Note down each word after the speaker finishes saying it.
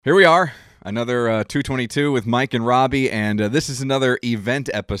Here we are, another 222 with Mike and Robbie, and this is another event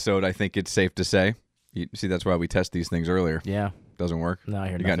episode, I think it's safe to say. You see, that's why we test these things earlier. Yeah. Doesn't work? No, I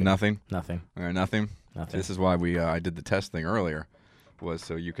hear You nothing. got nothing? Nothing. All right, nothing? Nothing. This is why I did the test thing earlier, was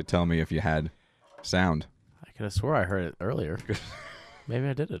so you could tell me if you had sound. I could have swore I heard it earlier. Maybe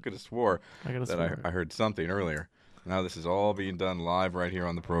I did it. Could have swore I could have that swore. I heard something earlier. Now this is all being done live right here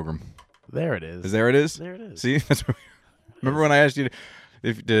on the program. There it is. There it is? There it is. See? Remember when I asked you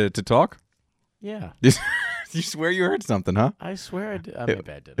to talk? Yeah. You swear you heard something, huh? I swear I did.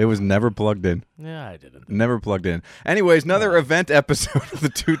 Maybe I did. It was never plugged in. Yeah, I didn't. Never plugged in. Anyways, another event episode of the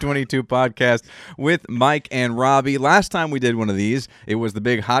 222 podcast with Mike and Robbie. Last time we did one of these, it was the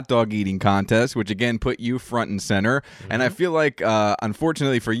big hot dog eating contest, which again put you front and center. And I feel like,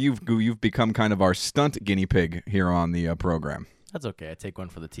 unfortunately for you, you've become kind of our stunt guinea pig here on the program. That's okay. I take one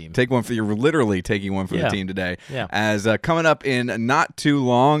for the team. You're literally taking one for the team today. Yeah. As coming up in not too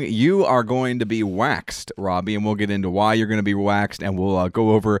long, you are going to be waxed, Robbie, and we'll get into why you're going to be waxed, and we'll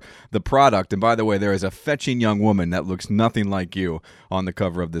go over the product. And by the way, there is a fetching young woman that looks nothing like you on the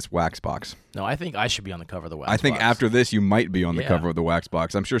cover of this wax box. No, I think I should be on the cover of the wax I think box. after this, you might be on the Yeah. cover of the wax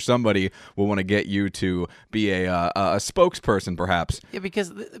box. I'm sure somebody will want to get you to be a spokesperson, perhaps. Yeah,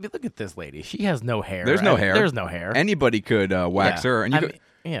 because look at this lady. She has no hair. There's no hair. There's no hair. Anybody could wax Yeah. her, and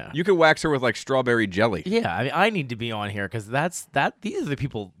Yeah. you could wax her with like strawberry jelly. Yeah, I mean, I need to be on here because these are the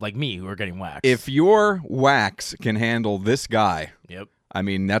people like me who are getting waxed. If your wax can handle this guy, Yep. I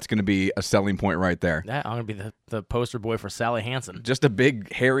mean, that's going to be a selling point right there. I'm going to be the poster boy for Sally Hansen. Just a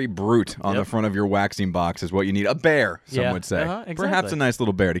big, hairy brute on the front of your waxing box is what you need. A bear, some Yeah. would say. Exactly. Perhaps a nice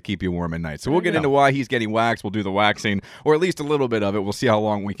little bear to keep you warm at night. So we'll There get you into go. why he's getting waxed. We'll do the waxing, or at least a little bit of it. We'll see how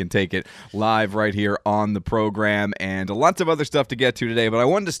long we can take it live right here on the program. And lots of other stuff to get to today. But I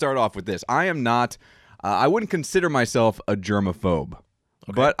wanted to start off with this. I am not, I wouldn't consider myself a germaphobe.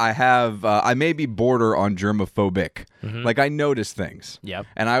 But I may be border on germophobic. Like, I notice things. Yep.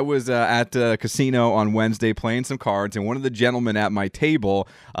 And I was at a casino on Wednesday playing some cards, and one of the gentlemen at my table,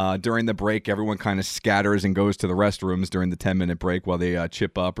 during the break, everyone kind of scatters and goes to the restrooms during the 10-minute break while they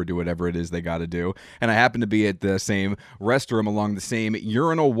chip up or do whatever it is they got to do. And I happened to be at the same restroom along the same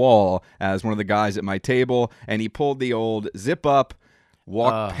urinal wall as one of the guys at my table, and he pulled the old zip up,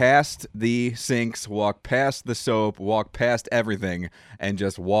 walk past the sinks, walk past the soap, walk past everything, and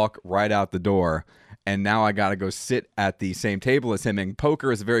just walk right out the door. And now I got to go sit at the same table as him. And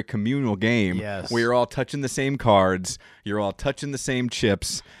poker is a very communal game. Yes. Where you're all touching the same cards. You're all touching the same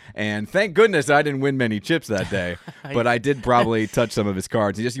chips. And thank goodness I didn't win many chips that day. But I did probably touch some of his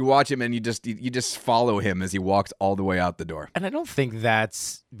cards. You watch him and you just follow him as he walks all the way out the door. And I don't think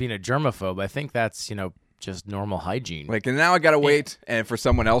that's being a germaphobe. I think that's, just normal hygiene. Like, and now I gotta wait and for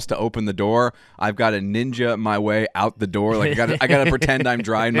someone else to open the door. I've got to ninja my way out the door. Like, I gotta pretend I'm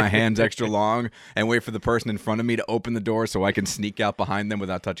drying my hands extra long and wait for the person in front of me to open the door so I can sneak out behind them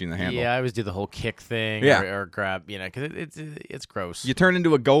without touching the handle. Yeah, I always do the whole kick thing or grab, because it's gross. You turn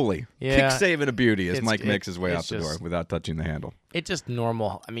into a goalie. Yeah. Kick, save, and a beauty as It's- Mike makes his way it's out the door just- without touching the handle. It's just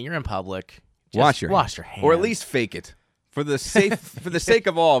normal. I mean, you're in public. Just Wash your hands. Or at least fake it. For the sake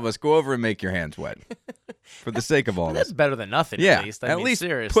of all of us, go over and make your hands wet. For the sake of all of us. That's better than nothing, Yeah, at least. I at mean, least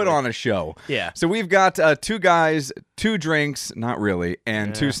seriously. put on a show. Yeah. So we've got 2 guys, 2 drinks, not really,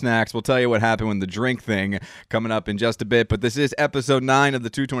 and 2 snacks. We'll tell you what happened with the drink thing coming up in just a bit. But this is episode 9 of the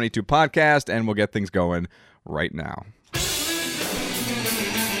 222 podcast, and we'll get things going right now.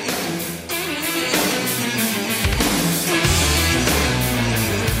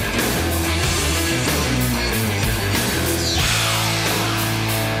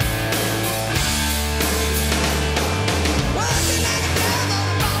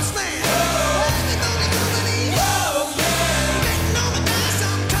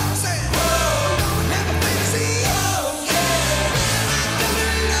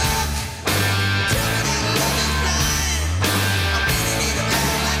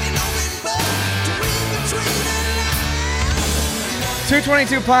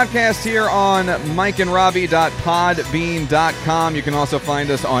 .222 podcast here on mikeandrobbie.podbean.com. You can also find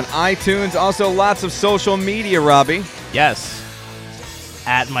us on iTunes. Also, lots of social media, Robbie. Yes.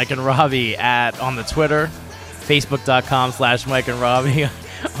 At Mike and Robbie on the Twitter, Facebook.com/Mike and Robbie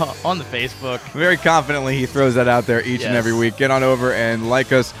on the Facebook. Very confidently, he throws that out there each and every week. Get on over and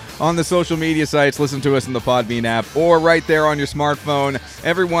like us on the social media sites. Listen to us in the Podbean app or right there on your smartphone.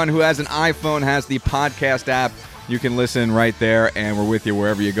 Everyone who has an iPhone has the podcast app. You can listen right there, and we're with you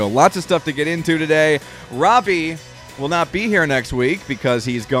wherever you go. Lots of stuff to get into today. Robbie will not be here next week because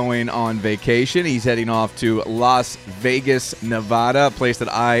he's going on vacation. He's heading off to Las Vegas, Nevada, a place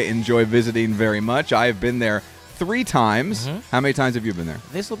that I enjoy visiting very much. I have been there 3 times. How many times have you been there?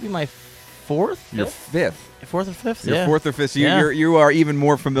 This will be my fourth? Your fifth. Fourth or fifth? Your yeah. fourth or fifth. So Yeah. you are even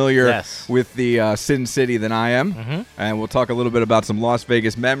more familiar Yes. with the Sin City than I am. And we'll talk a little bit about some Las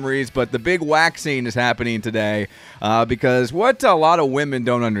Vegas memories. But the big waxing is happening today because what a lot of women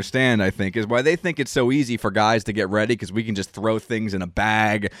don't understand, I think, is why they think it's so easy for guys to get ready because we can just throw things in a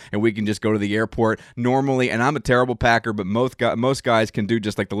bag and we can just go to the airport normally. And I'm a terrible packer, but most guys can do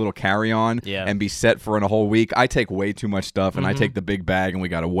just like the little carry-on and be set for a whole week. I take way too much stuff, and I take the big bag, and we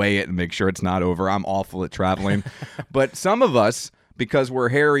got to weigh it and make sure it's not over. I'm awful at traveling. But some of us, because we're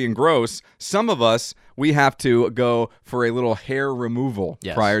hairy and gross, some of us, we have to go for a little hair removal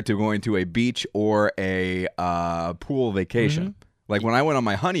prior to going to a beach or a pool vacation. Like when I went on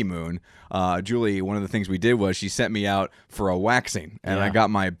my honeymoon, Julie, one of the things we did was she sent me out for a waxing, and I got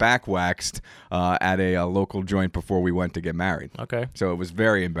my back waxed at a local joint before we went to get married. Okay. So it was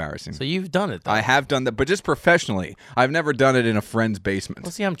very embarrassing. So you've done it, though. I have done that, but just professionally. I've never done it in a friend's basement.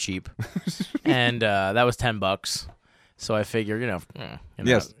 Well, see, I'm cheap. And that was $10. So I figure,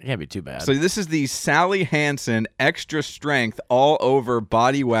 Yes. it can't be too bad. So this is the Sally Hansen Extra Strength All Over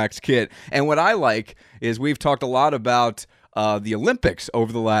Body Wax Kit. And what I like is we've talked a lot about the Olympics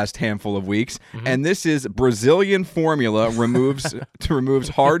over the last handful of weeks, and this is Brazilian formula removes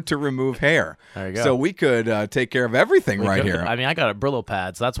hard to remove hair. There you go. So we could take care of everything here. I mean, I got a Brillo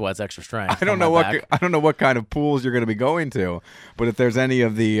pad, so that's why it's extra strength. I don't know what kind of pools you're going to be going to, but if there's any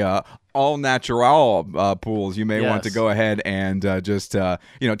of the all natural pools, you may want to go ahead and just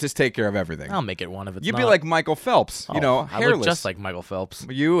take care of everything. I'll make it one if it's You'd not. be like Michael Phelps, hairless. I look just like Michael Phelps.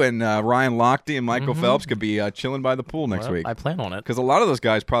 You and Ryan Lochte and Michael Phelps could be chilling by the pool next week. I plan on it. Because a lot of those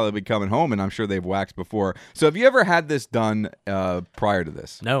guys probably be coming home, and I'm sure they've waxed before. So have you ever had this done prior to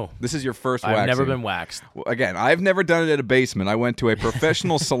this? No. This is your first waxing? I've never been waxed. Well, again, I've never done it at a basement. I went to a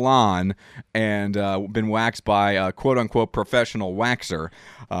professional salon and been waxed by a quote-unquote professional waxer,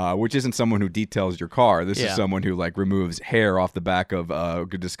 which isn't someone who details your car. This is someone who removes hair off the back of a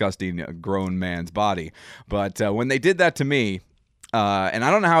disgusting grown man's body. But when they did that to me, and I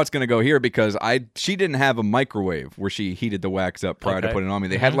don't know how it's going to go here because she didn't have a microwave where she heated the wax up prior to putting it on me.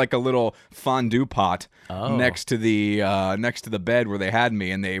 They had like a little fondue pot next to the bed where they had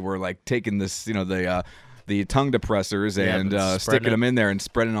me, and they were like taking this, the tongue depressors and sticking them in there and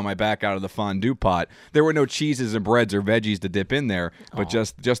spreading on my back out of the fondue pot. There were no cheeses and breads or veggies to dip in there, but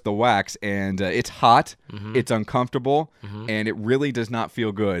just the wax. And it's hot, it's uncomfortable, and it really does not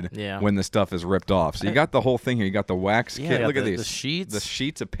feel good when the stuff is ripped off. So you got the whole thing here. You got the wax kit. Look at these. The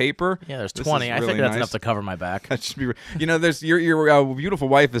sheets of paper. Yeah, there's 20. I think that's enough to cover my back. That should be. There's your beautiful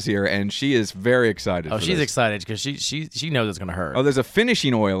wife is here, and she is very excited. Oh, for she's this. excited because she knows it's gonna hurt. Oh, there's a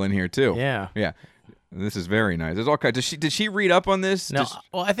finishing oil in here too. Yeah. Yeah. This is very nice. There's all kinds. Did she read up on this? No,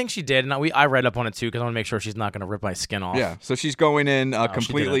 well, I think she did, and I read up on it too because I want to make sure she's not going to rip my skin off. Yeah, so she's going in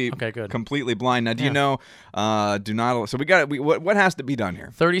completely, completely blind. Now, do you know? Do not. So what has to be done here?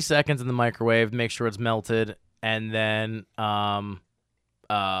 30 seconds in the microwave, make sure it's melted, and then let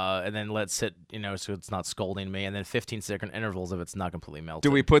it sit, so it's not scalding me, and then 15-second intervals if it's not completely melted.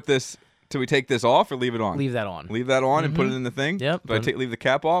 Do we put this? Do we take this off or leave it on? Leave that on. Leave that on and put it in the thing? Yep. Do I leave the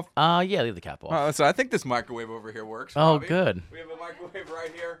cap off? Yeah, leave the cap off. So I think this microwave over here works. Oh, Robbie. good. We have a microwave right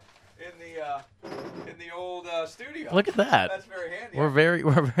here in the old studio. Look at that. That's very handy. We're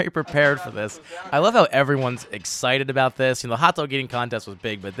very prepared for this. I love how everyone's excited about this. The hot dog eating contest was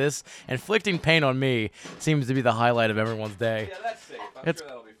big, but this inflicting pain on me seems to be the highlight of everyone's day. Yeah, that's safe. I'm sure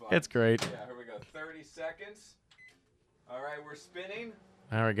that'll be fun. It's great. Yeah, here we go. 30 seconds. All right, we're spinning.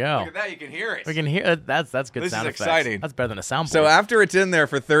 There we go. Look at that. You can hear it. We can hear it. That's good This sound is effects. exciting. That's better than a soundboard. So after it's in there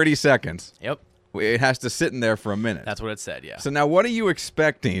for 30 seconds, Yep. it has to sit in there for a minute. That's what it said, yeah. So now what are you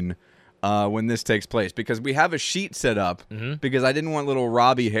expecting when this takes place? Because we have a sheet set up because I didn't want little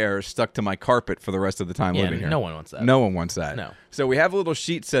Robbie hairs stuck to my carpet for the rest of the time living here. No one wants that. No one wants that. No. So we have a little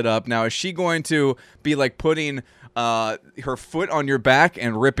sheet set up. Now, is she going to be putting her foot on your back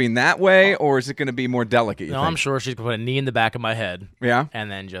and ripping that way, or is it going to be more delicate? No, I'm sure she's going to put a knee in the back of my head. Yeah. And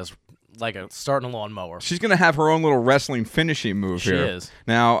then just like starting a lawnmower. She's going to have her own little wrestling finishing move here. She is.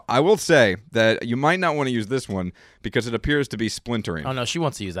 Now, I will say that you might not want to use this one because it appears to be splintering. Oh, no, she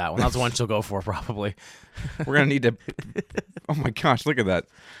wants to use that one. That's the one she'll go for, probably. We're going to need to... Oh, my gosh, look at that.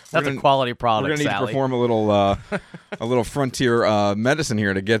 That's a quality product, We're going to need Sally. to perform a little frontier medicine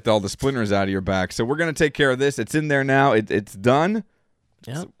here to get all the splinters out of your back. So we're going to take care of this. It's in there now. It's done.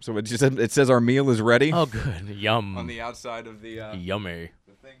 Yeah. So it says our meal is ready. Oh, good. Yum. On the outside of the... Yummy.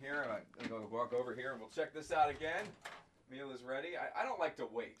 thing here. I'm going to walk over here and we'll check this out again. Meal is ready. I don't like to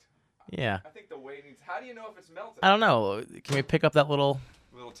wait. Yeah. I think the weight needs. How do you know if it's melted? I don't know. Can we pick up that little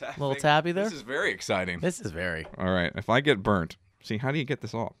Little tabby there? This is very exciting. This is very. All right. If I get burnt, see, how do you get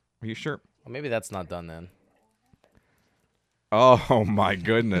this off? Are you sure? Well, maybe that's not done then. Oh my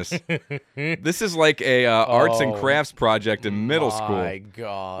goodness! This is like a arts and crafts project in middle school. My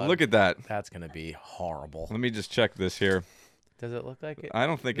God. Look at that. That's gonna be horrible. Let me just check this here. Does it look like it? I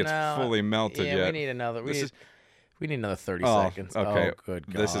don't think it's No, fully melted yeah, yet. we need another. We need another 30 Oh, seconds. okay. Oh, good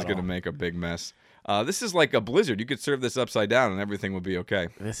God. This is gonna make a big mess. This is like a blizzard. You could serve this upside down and everything would be okay.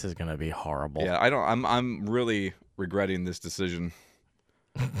 This is gonna be horrible. Yeah, I don't. I'm really regretting this decision.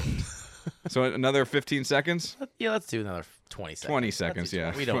 So another 15 seconds. Yeah, let's do another 20 seconds. 20 Let's seconds, do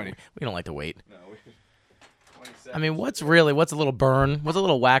yeah. 20. We 20. don't like to wait. No. 20 seconds. I mean, what's a little burn? What's a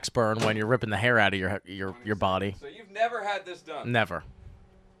little wax burn when you're ripping the hair out of your body? So you've never had this done. Never.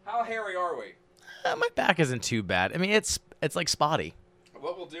 How hairy are we? My back isn't too bad. I mean, it's like spotty.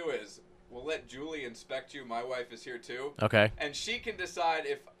 What we'll do is we'll let Julie inspect you. My wife is here too, Okay. and she can decide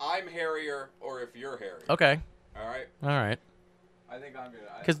if I'm hairier or if you're hairy. Okay. All right. All right. I think I'm gonna.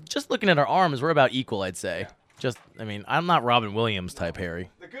 Because just looking at our arms, we're about equal, I'd say. Yeah. Just, I mean, I'm not Robin Williams type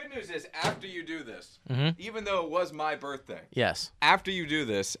hairy. The good news is after you do this, Mhm. even though it was my birthday, Yes. after you do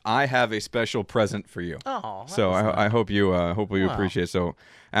this, I have a special present for you. Oh. So I hope you Wow. appreciate it. So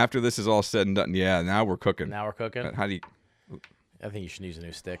after this is all said and done, yeah, now we're cooking. Now we're cooking. How do you? I think you should use a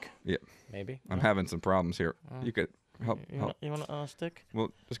new stick. Yeah, Maybe. I'm having some problems here. You could help. You want a stick?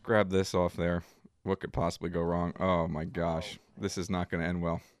 Well, just grab this off there. What could possibly go wrong? Oh my gosh, this is not going to end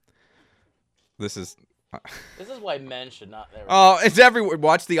well. This is. This is why men should not. Oh, it's everywhere.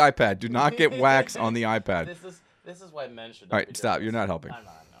 Watch the iPad. Do not get wax on the iPad. This is why men should. All right, stop. You're not helping. I'm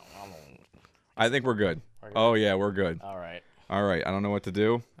not. No. I think we're good. Good. Oh yeah, we're good. All right. All right. I don't know what to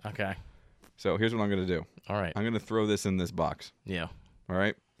do. Okay. So here's what I'm going to do. All right. I'm going to throw this in this box. Yeah. All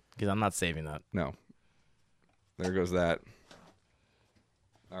right. Because I'm not saving that. No. There goes that.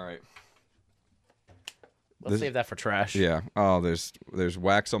 All right. Let's save that for trash. Yeah. Oh, there's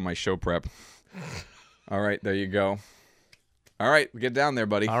wax on my show prep. All right, there you go. All right, get down there,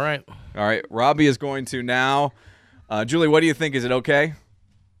 buddy. All right. All right, Robbie is going to now. Julie, what do you think? Is it okay?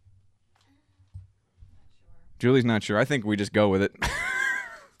 Julie's not sure. I think we just go with it.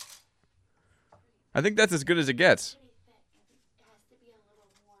 I think that's as good as it gets.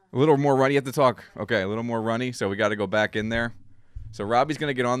 A little more runny. You have to talk. Okay, a little more runny. So we got to go back in there. So Robbie's going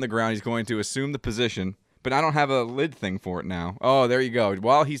to get on the ground. He's going to assume the position. But I don't have a lid thing for it now. Oh, there you go.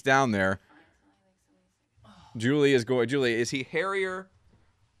 While he's down there, Julie is going. Julie, is he hairier?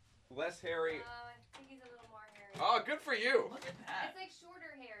 Less hairy? I think he's a little more hairy. Oh, good for you. Look at that. It's like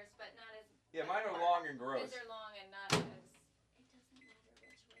shorter hairs, but not as. Yeah, mine are long and gross. His are long and not as. It doesn't matter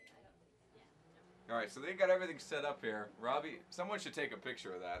which way. I don't. All right, so they got everything set up here. Robbie, someone should take a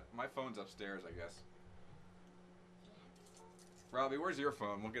picture of that. My phone's upstairs, I guess. Robbie, where's your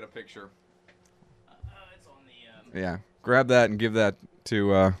phone? We'll get a picture. It's on the. Yeah, grab that and give that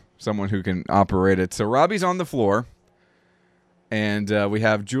to someone who can operate it. So Robbie's on the floor, and we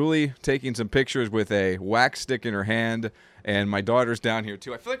have Julie taking some pictures with a wax stick in her hand, and my daughter's down here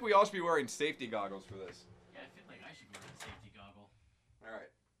too. I feel like we all should be wearing safety goggles for this. Yeah, I feel like I should be wearing a safety goggle. All right.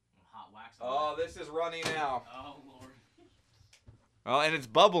 Hot wax. Oh, this is runny now. Oh Lord. Oh, and it's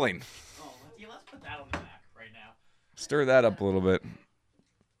bubbling. Oh, let's put that on the back right now. Stir that up a little bit.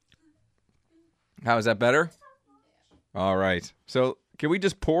 How is that better? All right. So can we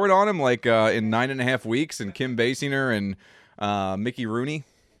just pour it on him like in 9.5 weeks and Kim Basinger and Mickey Rooney? You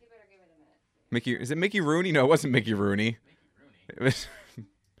better give it a minute. Is it Mickey Rooney? No, it wasn't Mickey Rooney. It was,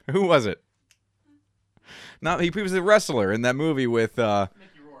 who was it? No, he was the wrestler in that movie with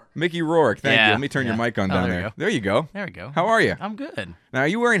Mickey Rourke. Thank you. Let me turn your mic on down there. There you go. There we go. How are you? I'm good. Now, are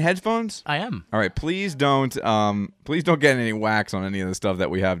you wearing headphones? I am. All right. Please don't get any wax on any of the stuff that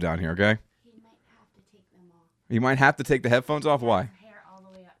we have down here. Okay. He might have to take them off. You might have to take the headphones off. Why? Hair all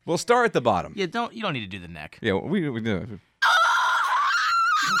the way up. We'll start at the bottom. Yeah, you don't need to do the neck. Yeah, we do.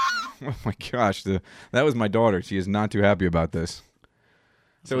 Oh my gosh, that was my daughter. She is not too happy about this.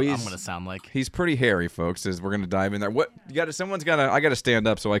 So That's what I'm gonna sound like. He's pretty hairy, folks. As we're gonna dive in there. What you got? I got to stand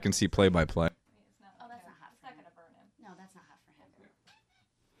up so I can see play by play. Oh, that's not hot. It's not gonna burn him. No, that's not hot for him.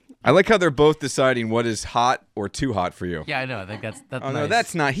 I like how they're both deciding what is hot or too hot for you. Yeah, I know. I think that's Oh nice. no,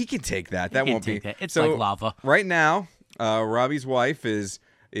 that's not. He can take that. That can won't be. take that. It's so like lava. Right now, Robbie's wife is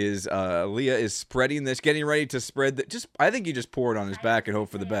Leah is spreading this, getting ready to spread the. I think you just pour it on his back and hope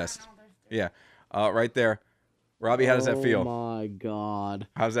for the best. Yeah, right there. Robbie, how does that feel? Oh my God.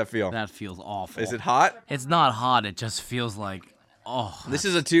 How does that feel? That feels awful. Is it hot? It's not hot. It just feels like This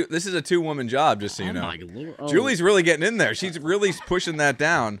is a two-woman job, just so you know. my Lord. Oh. Julie's really getting in there. She's really pushing that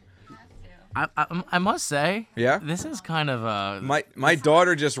down. I must say, Yeah? this is kind of My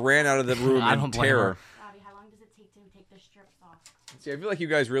daughter just ran out of the room I in don't blame terror. Robbie, how long does it take to take the strips off? See, I feel like you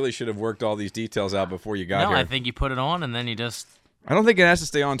guys really should have worked all these details out before you got no. here. I think you put it on and then you just. I don't think it has to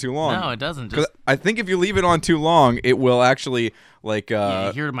stay on too long. No, it doesn't. 'Cause Just I think if you leave it on too long, it will actually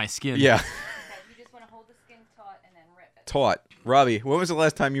yeah, here to my skin. yeah. Okay, you just want to hold the skin taut and then rip it. Taught. Robbie, when was the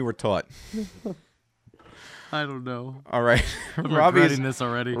last time you were taught? I don't know. All right. I'm Robbie's regretting this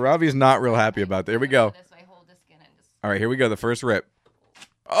already. Robbie's not real happy about that. Here we go. This way, hold the skin and just. All right, here we go. The first rip.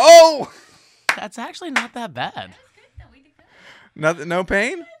 Oh! That's actually not that bad. Good though, we did good. Nothing, no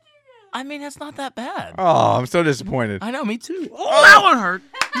pain? I mean, it's not that bad. Oh, I'm so disappointed. I know, me too. Oh, that one hurt.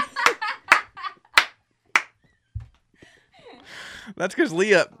 That's because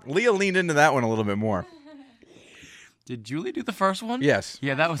Leah leaned into that one a little bit more. Did Julie do the first one? Yes.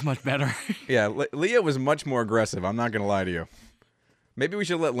 Yeah, that was much better. Yeah, Leah was much more aggressive. I'm not going to lie to you. Maybe we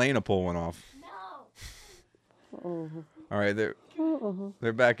should let Lena pull one off. No. All right,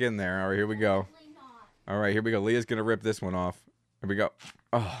 they're back in there. All right, here we go. Probably not. All right, here we go. Leah's going to rip this one off. Here we go.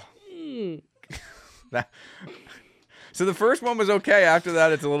 Oh. So the first one was okay. After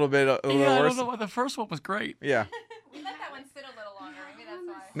that, it's a little yeah, I worse. don't know why the first one was great. Yeah. We let that one sit a little longer. Maybe that's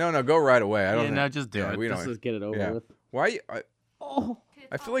why. No, go right away. I don't. Yeah, think- no, just do yeah, it. We Let's don't. just get it over yeah. with. Why?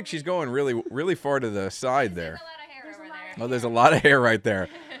 I feel like she's going really far to the side there. There's a lot of hair over there. Oh, there's a lot of hair right there.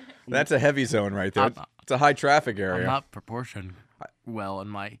 That's a heavy zone right there. It's a high traffic I'm area. not proportioned well in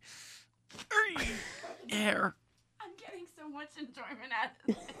my hair. I'm getting so much enjoyment out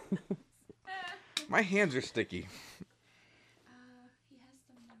of this. My hands are sticky. He has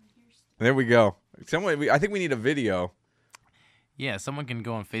some here. There we go. I think we need a video. Yeah, someone can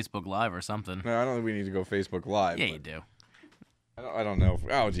go on Facebook Live or something. No, I don't think we need to go Facebook Live. Yeah, but you do. I don't know.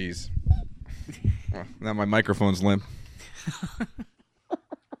 Oh, jeez. Oh, now my microphone's limp.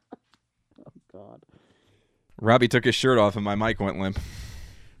 God. Robbie took his shirt off and my mic went limp.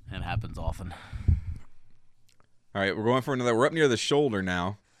 It happens often. All right, we're going for another. We're up near the shoulder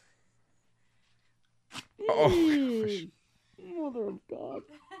now. Oh, gosh. Mother of God.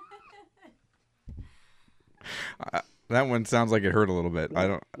 That one sounds like it hurt a little bit. I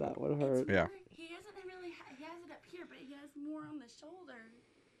don't. That would hurt. Yeah. He hasn't really. He has it up here, but he has more on the shoulder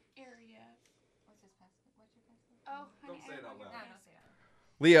area. What's his password? What's your password? Oh, honey, Don't say it out loud. No, don't say it.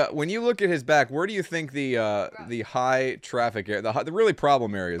 Leah, when you look at his back, where do you think the high traffic area, the really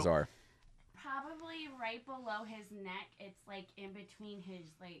problem areas are? Probably right below his neck. It's like in between his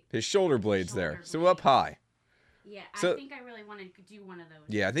His shoulder blades there. Shoulder So up blades. high. Yeah, So- I think I really want to do one of those.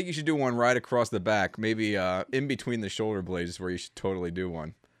 Yeah, I think you should do one right across the back. Maybe in between the shoulder blades is where you should totally do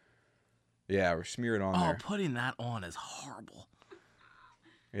one. Yeah, or smear it on Oh, there. putting that on is horrible.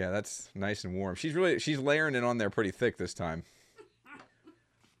 Yeah, that's nice and warm. She's layering it on there pretty thick this time.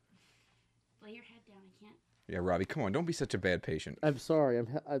 Lay your head down. I can't. Yeah, Robbie, come on, don't be such a bad patient. I'm sorry.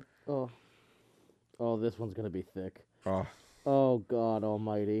 Oh, this one's gonna be thick. Oh, Oh God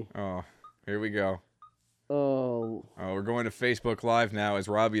Almighty. here we go. Oh. Oh, we're going to Facebook Live now as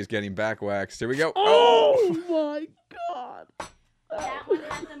Robbie is getting back waxed. Here we go. Oh my God. That one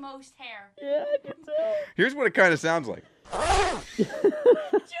had the most hair. Yeah, I can tell. Here's what it kind of sounds like. Julie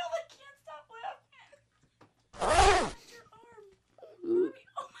can't stop laughing. Lift your arm. Robbie,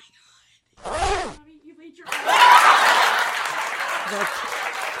 oh my God. Robbie, you laid your arm.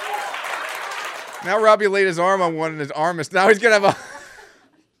 Now Robbie laid his arm on one and his arm is now he's gonna have a.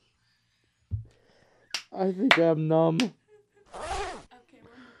 I think I'm numb. Okay,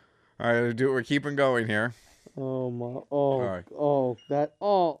 we're All right, we're keeping going here. Oh my. Oh. right. Oh. That.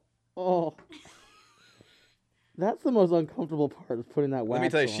 Oh. Oh. That's the most uncomfortable part is putting that wax. Let me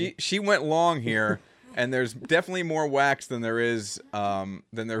tell you, on. she went long here, and there's definitely more wax than there is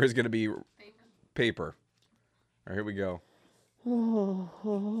gonna be paper. All right, here we go.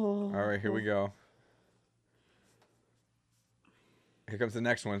 All right, here we go. Here comes the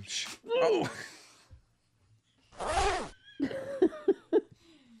next one. Shh. Oh.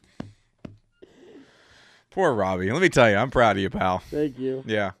 Poor Robbie. Let me tell you, I'm proud of you, pal. Thank you.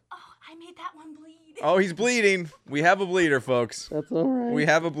 Yeah. Oh, I made that one bleed. Oh, he's bleeding. We have a bleeder, folks. That's all right. We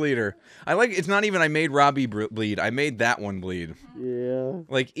have a bleeder. I like. It's not even I made Robbie bleed. I made that one bleed. Yeah.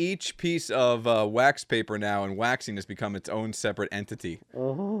 Like each piece of wax paper now and waxing has become its own separate entity.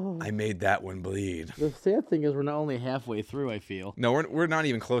 Oh. I made that one bleed. The sad thing is we're not only halfway through. I feel. No, we're not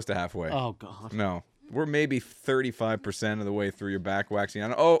even close to halfway. Oh God. No, we're maybe 35% of the way through your back waxing.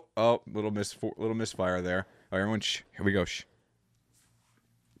 Oh, little misfire there. Oh, everyone, shh. Here we go. Shh.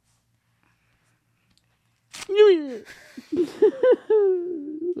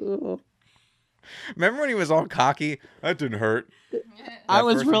 Oh. Remember when he was all cocky? That didn't hurt. I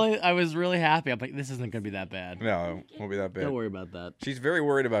was first one? really happy. I'm like, this isn't gonna be that bad. No, it won't be that bad. Don't worry about that. She's very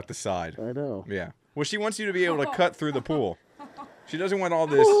worried about the side. I know. Yeah. Well, she wants you to be able to cut through the pool. She doesn't want all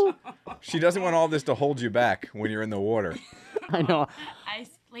this. She doesn't want all this to hold you back when you're in the water. I know.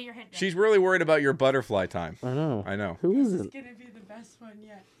 Lay your head down. She's really worried about your butterfly time. I know. I know. Who isn't? gonna be the best one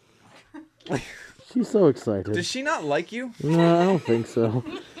yet. She's so excited. Does she not like you? No, I don't think so.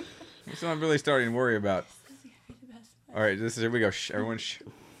 That's what I'm really starting to worry about. All right, here we go. Shh, everyone, shh.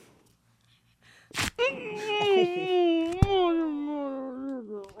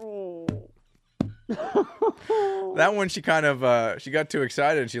 That one, she kind of, she got too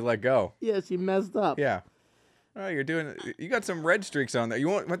excited and she let go. Yeah, she messed up. Yeah. Oh, you got some red streaks on there. You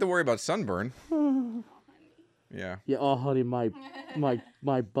won't have to worry about sunburn. Yeah. Yeah. Oh, honey, my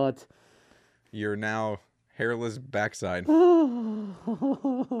butt. You're now hairless backside.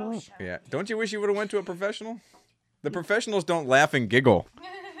 Yeah. Don't you wish you would have went to a professional? The professionals don't laugh and giggle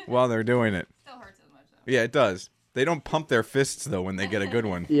while they're doing it. Still hurts as much though. Yeah, it does. They don't pump their fists though when they get a good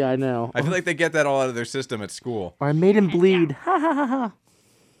one. Yeah, I know. I feel like they get that all out of their system at school. I made him bleed. Ha ha ha ha.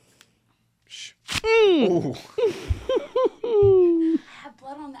 Shh. Ooh. I have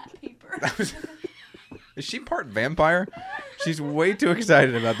blood on that paper. Is she part vampire? She's way too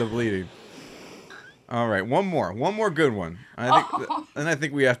excited about the bleeding. All right, one more good one. I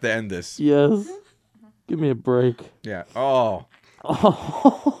think we have to end this. Yes. Give me a break. Yeah. Oh.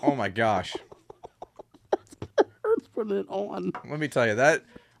 Oh. Oh my gosh. Hurts putting it on. Let me tell you, that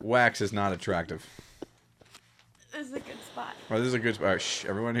wax is not attractive. This is a good spot. Oh, this is a good spot. All right, shh,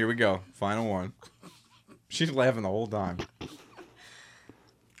 everyone, here we go. Final one. She's laughing the whole time.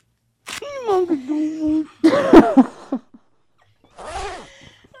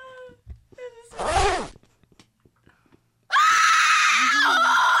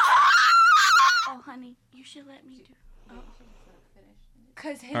 Oh, honey, you should let me do. Oh.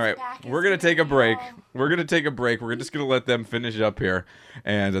 Cause his All right, back is we're going to take a break. all- We're going to take a break. We're just going to let them finish up here,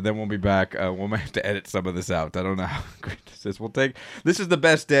 and then we'll be back. We might have to edit some of this out. I don't know how great this is. This is the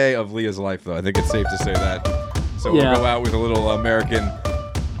best day of Leah's life, though. I think it's safe to say that. So Yeah. we'll go out with a little American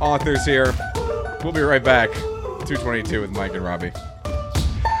authors here. We'll be right back. 222 with Mike and Robbie.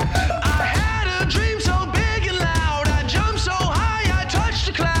 I had a dream so big and loud. I jumped so high, I touched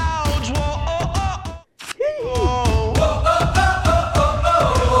the clouds.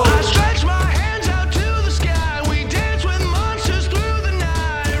 I stretched my hands out to the sky. We danced with monsters through the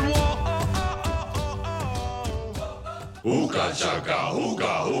night. Ooga chaka,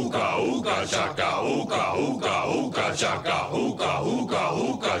 ooga, ooga, ooga chaka, ooga, ooga, ooga chaka, ooga, ooga,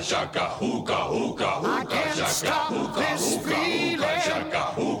 ooga chaka, ooga, ooga, ooga chaka, ooga, ooga, ooga chaka,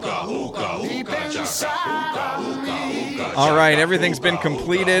 ooga, ooga, ooga chaka, ooga, ooga. All right, everything's been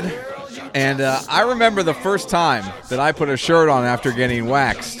completed. And I remember the first time that I put a shirt on after getting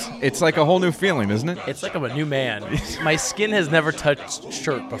waxed. It's like a whole new feeling, isn't it? It's like I'm a new man. My skin has never touched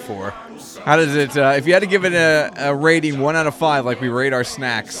shirt before. How does it, if you had to give it a rating 1 out of 5 like we rate our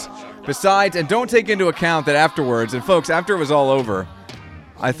snacks, besides, and don't take into account that afterwards, and folks, after it was all over,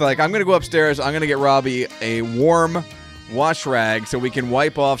 I feel like I'm going to go upstairs, I'm going to get Robbie a warm wash rag so we can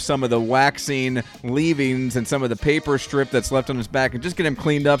wipe off some of the waxing leavings and some of the paper strip that's left on his back and just get him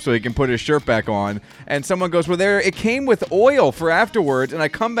cleaned up so he can put his shirt back on. And someone goes, well, it came with oil for afterwards. And I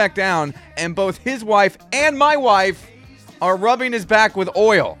come back down and both his wife and my wife are rubbing his back with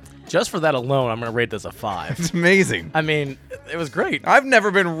oil. Just for that alone, I'm going to rate this a 5. It's amazing. I mean, it was great. I've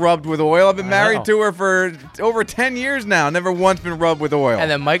never been rubbed with oil. I've been I married know. to her for over 10 years now. Never once been rubbed with oil. And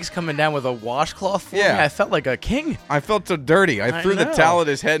then Mike's coming down with a washcloth for Yeah. me. I felt like a king. I felt so dirty. I I threw the know. towel at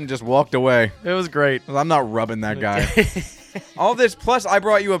his head and just walked away. It was great. I'm not rubbing that guy. All this, plus I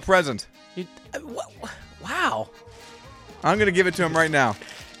brought you a present. Wow. I'm going to give it to him right now.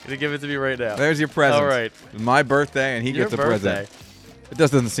 Gonna give it to me right now. There's your present. All right. My birthday, and he Your gets a birthday. present. It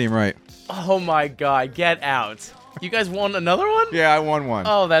just doesn't seem right. Oh my God! Get out! You guys won another one? Yeah, I won one.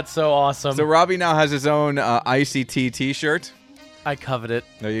 Oh, that's so awesome. So Robbie now has his own ICT t-shirt. I covet it.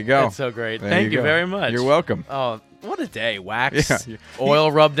 There you go. That's so great. There Thank you go. very much. You're welcome. Oh, what a day! Wax, Yeah.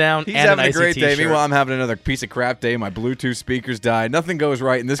 oil rub down, He's and having an a great ICT day. shirt. Meanwhile, I'm having another piece of crap day. My Bluetooth speakers died. Nothing goes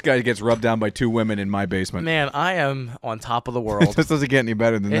right, and this guy gets rubbed down by 2 women in my basement. Man, I am on top of the It world. just doesn't get any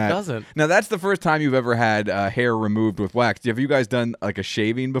better than It that. doesn't. Now, that's the first time you've ever had hair removed with wax. Have you guys done like a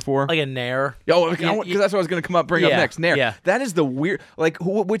shaving before? Like a nair. Oh, because Yeah, that's what I was going to bring up Yeah, next. Nair. yeah. That is the weird, like,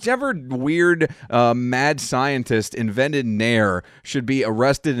 whichever weird mad scientist invented Nair should be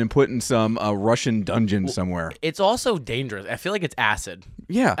arrested and put in some Russian dungeon somewhere. It's also dangerous. I feel like it's acid.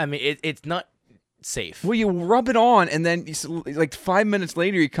 Yeah. I mean, it's not safe. Well, you rub it on, and then like 5 minutes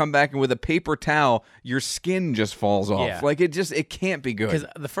later, you come back and with a paper towel, your skin just falls off. Yeah. Like it can't be good. Because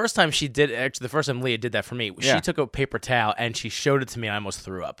the first time the first time Leah did that for me, Yeah. she took a paper towel and she showed it to me. And I almost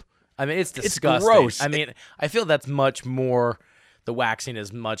threw up. I mean, it's disgusting. gross. I mean, I feel that's much more. The waxing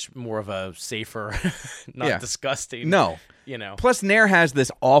is much more of a safer, not Yeah. disgusting. No. You know. Plus, Nair has this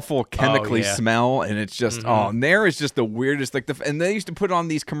awful chemically yeah. Mm-hmm. smell, and it's just Nair is just the weirdest. Like and they used to put on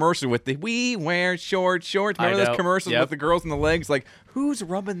these commercials with the "We wear shorts." Remember I those know. commercials Yep. with the girls in the legs? Like, who's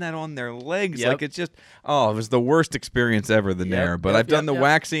rubbing that on their legs? Yep. Like, it's just it was the worst experience ever. The Nair, but yep, I've done yep, the yep.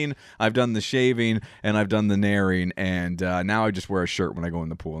 waxing, I've done the shaving, and I've done the Nairing, and now I just wear a shirt when I go in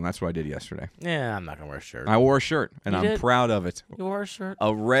the pool, and that's what I did yesterday. Yeah, I'm not gonna wear a shirt. I wore a shirt, and I'm did? proud of it. You wore a shirt.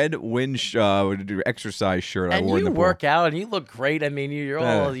 A red exercise shirt I And wore in you the pool. work out and you look great. I mean, you're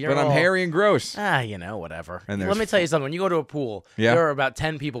all. You're but I'm all, hairy and gross. You know, whatever. And Let there's me tell you something. When you go to a pool, Yeah. there are about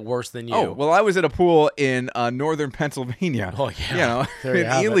 10 people worse than you. Oh, well, I was at a pool in northern Pennsylvania. Oh, yeah. You know, There you in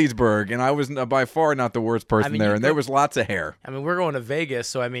have it. Meadsburg, and I was by far not the worst person mean, there, you and there go- was lots of hair. I mean, we're going to Vegas,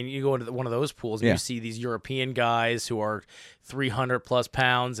 so I mean, you go into one of those pools and Yeah. you see these European guys who are 300 plus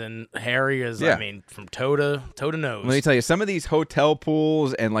pounds and hairy as Yeah. I mean, from toe to nose. Let me tell you, some of these hotel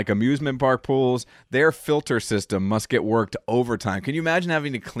pools and like amusement park pools, their filter system must get worked overtime. Can you imagine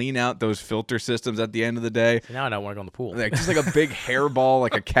having to clean out those filter systems at the end of the day? Now I don't want to go in the pool. Like, just like a big hairball,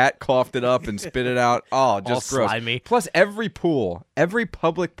 like a cat coughed it up and spit it out. Oh, just All gross. slimy. Plus, every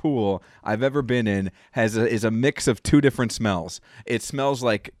public pool I've ever been in is a mix of two different smells. It smells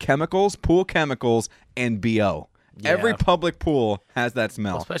like chemicals, pool chemicals, and BO. Every Yeah. public pool has that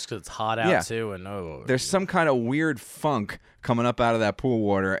smell. Especially because it's hot out Yeah. too, and There's some kind of weird funk coming up out of that pool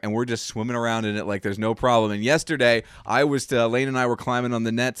water, and we're just swimming around in it like there's no problem. And yesterday, Lane and I were climbing on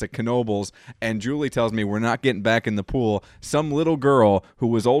the nets at Knoebels, and Julie tells me we're not getting back in the pool. Some little girl who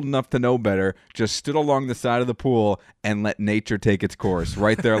was old enough to know better just stood along the side of the pool and let nature take its course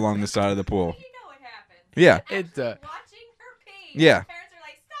right there along the side of the pool. You know what happened. Yeah. It, Watching her pee. Yeah. Her parents are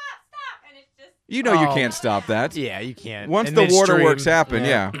like, stop, and it's just. You know you Oh. can't stop that. yeah, you can't. Once In the midstream, waterworks happen,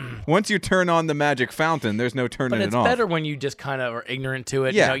 yeah. Once you turn on the magic fountain, there's no turning But it it's off. better when you just kind of are ignorant to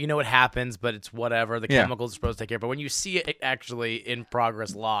it. Yeah. You know what happens, but it's whatever. The Yeah. chemicals are supposed to take care. But when you see it actually in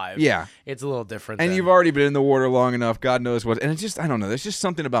progress live, Yeah. it's a little different. And than- you've already been in the water long enough, God knows what. And it's just, I don't know, there's just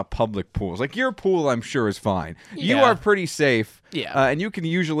something about public pools. Like your pool, I'm sure, is fine. You Yeah. are pretty safe. Yeah. And you can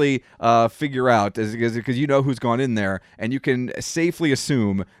usually figure out, because you know who's gone in there, and you can safely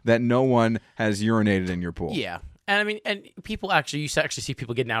assume that no one has urinated in your pool. Yeah. And I mean, and people you actually see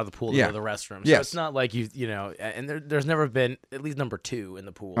people getting out of the pool to Yeah. go to the restroom. So Yes. it's not like you know, and there's never been at least number 2 in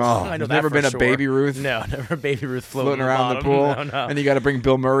the pool. Oh, I know there's that never for been a sure. Baby Ruth? No, never a Baby Ruth Floating on around the bottom. pool. No, no. And you got to bring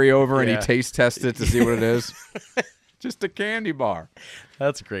Bill Murray over and Yeah. he taste tests it to see what it is. Just a candy bar.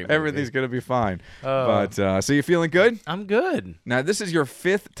 That's a great movie. Everything's going to be fine. Oh. But so you feeling good? I'm good. Now, this is your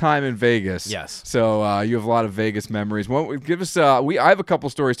 5th time in Vegas. Yes. So you have a lot of Vegas memories. Well, give us. I have a couple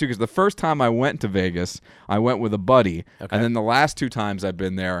stories too, because the first time I went to Vegas, I went with a buddy, Okay. and then the last 2 times I've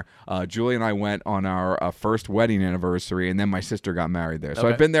been there, Julie and I went on our first wedding anniversary, and then my sister got married there. So Okay.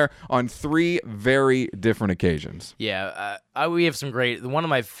 I've been there on 3 very different occasions. Yeah, we have some great. One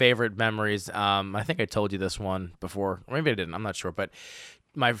of my favorite memories. I think I told you this one before, or maybe I didn't. I'm not sure, but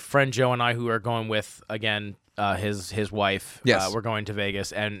my friend Joe and I, who are going with again, his wife. Yes. We're going to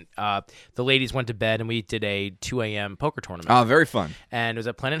Vegas, and the ladies went to bed, and we did a 2 a.m. poker tournament. Very fun. And it was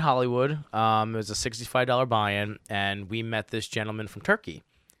at Planet Hollywood. It was a $65 buy-in, and we met this gentleman from Turkey.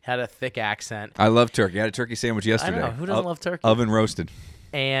 Had a thick accent. I love turkey. I had a turkey sandwich yesterday. know, who doesn't love turkey? Oven roasted.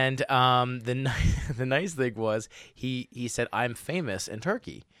 And the nice thing was he said, "I'm famous in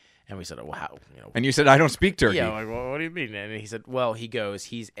Turkey," and we said, "Oh wow, you know." And you said, I don't speak turkey. Yeah, like, well, what do you mean? And he said, "Well, he's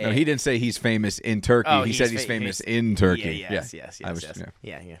a." No, he didn't say he's famous in Turkey. Oh, he said he's famous in Yeah, Turkey. yes. I was, yes.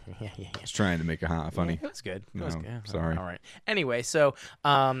 yeah. Yeah. Just trying to make it funny. It was good. It was No, good. sorry. All right. Anyway, so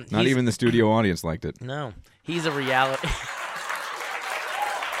Not he's- even the studio audience liked it. No, he's a reality.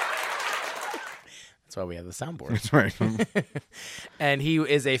 That's why we have the soundboard. That's right. And he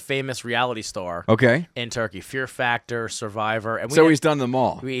is a famous reality star Okay. in Turkey. Fear Factor, Survivor, and So he's done them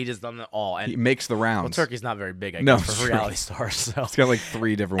all. he just done them all. And He makes the rounds. well, Turkey's not very big, I No, guess, it's for true. reality stars. So He's got like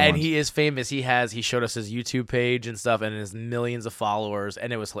 3 different and ones. he is famous. He showed us his YouTube page and stuff, and his millions of followers.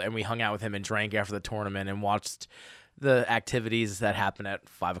 And and we hung out with him and drank after the tournament and watched the activities that happen at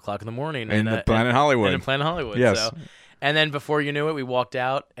 5:00 in the morning In the Planet Hollywood. in Planet Hollywood. Yes. So, and then before you knew it, we walked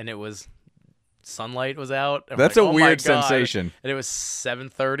out, and it was sunlight was out. And we're That's like, a "Oh my weird God." sensation. And it was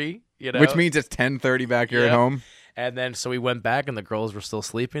 7:30. You know, Which means it's 10:30 back here at Yep. home. And then so we went back, and the girls were still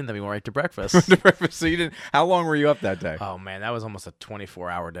sleeping. Then we went right to breakfast. So you didn't. How long were you up that day? Oh man, that was almost a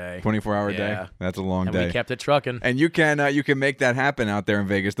 24-hour day. 24-hour day. Yeah. That's a long And day. we kept it trucking. And you can make that happen out there in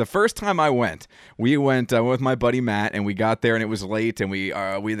Vegas. The first time I went, we went with my buddy Matt, and we got there and it was late, and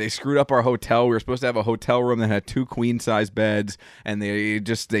they screwed up our hotel. We were supposed to have a hotel room that had 2 queen size beds, and they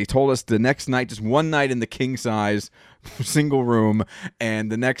told us the next night, just one night in the king size single room,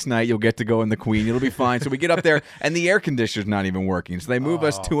 and the next night you'll get to go in the queen. It'll be fine. So we get up there, and the air conditioner's not even working. So they move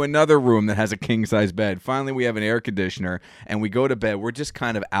us to another room that has a king size bed. Finally, we have an air conditioner, and we go to bed. We're just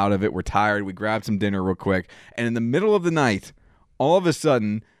kind of out of it. We're tired. We grab some dinner real quick, and in the middle of the night, all of a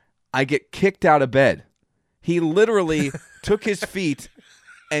sudden, I get kicked out of bed. He literally took his feet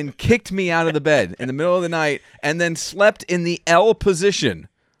and kicked me out of the bed in the middle of the night, and then slept in the L position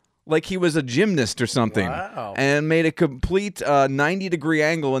like he was a gymnast or something. Wow. And made a complete 90-degree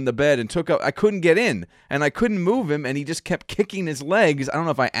angle in the bed and took up. I couldn't get in, and I couldn't move him, and he just kept kicking his legs. I don't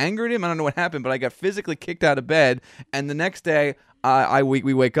know if I angered him. I don't know what happened, but I got physically kicked out of bed, and the next day,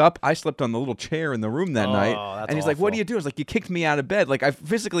 we wake up. I slept on the little chair in the room that night, that's and he's like, "What awful. do you do?" I was like, "You kicked me out of bed." Like I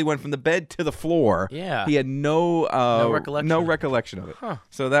physically went from the bed to the floor. Yeah. He had no recollection. of it.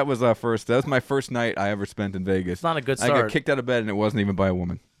 So that was That was my first night I ever spent in Vegas. It's not a good I got start. kicked out of bed, and it wasn't even by a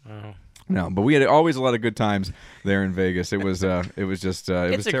woman. No, but we had always a lot of good times there in Vegas. It was just it was It's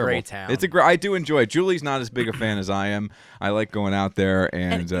a terrible. great town. I do enjoy it. Julie's not as big a fan as I am. I like going out there,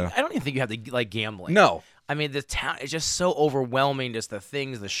 and I don't even think you have to like gambling. no. I mean, the town is just so overwhelming. Just the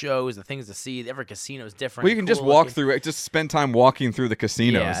things, the shows, the things to see. Every casino is different. Well, you can just cool walk looking. through it. Just spend time walking through the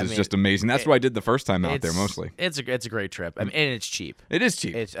casinos Yeah, I is mean, just amazing. That's what I did the first time out there mostly. It's a great trip. I mean, and it's cheap. It is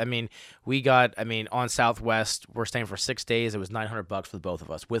cheap. On Southwest, we're staying for 6 days. It was $900 for the both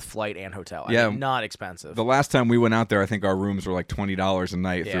of us with flight and hotel. Yeah. Not expensive. The last time we went out there, I think our rooms were like $20 a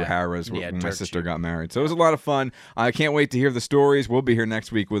night through Yeah. Harrah's Yeah, when my dirt sister cheap. got married. So it was a lot of fun. I can't wait to hear the stories. We'll be here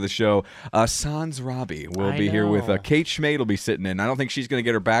next week with a show. Sans Robbie will I be here with know. Kate Schmade will be sitting in. I don't think she's going to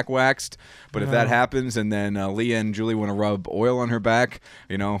get her back waxed, but if that happens and then Leah and Julie want to rub oil on her back,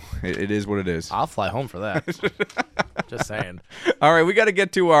 it is what it is. I'll fly home for that. Just saying. All right, we got to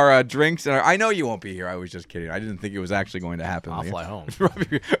get to our drinks. I know you won't be here. I was just kidding. I didn't think it was actually going to happen. I'll Leah. fly home.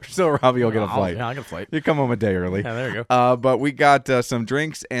 Robbie will get a flight. I'll get a flight. You come home a day early. Yeah, there you go. But we got some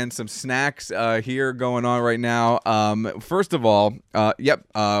drinks and some snacks here going on right now. First of all,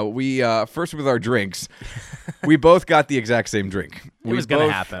 we first with our drinks, we both got the exact same drink. It was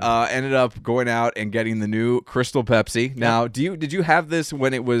gonna happen. Ended up going out and getting the new Crystal Pepsi. Now, did you have this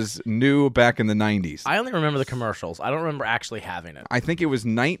when it was new back in the 90s? I only remember the commercials. I don't remember actually having it. I think it was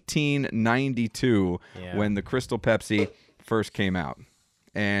 1992 Yeah. when the Crystal Pepsi first came out.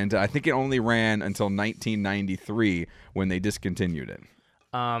 And I think it only ran until 1993 when they discontinued it.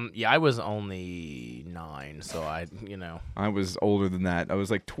 I was only 9, so I was older than that. I was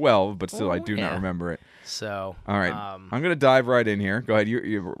like 12, but still, I do not yeah. remember it. So All right. I'm going to dive right in here. Go ahead.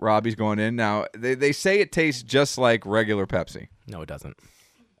 Robbie's going in. Now, they say it tastes just like regular Pepsi. no, it doesn't.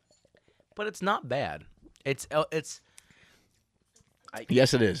 But it's not bad. It's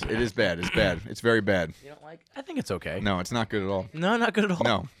Yes, it is. It is bad. It's bad. It's very bad. you don't like. I think it's okay. No, it's not good at all. No, not good at all.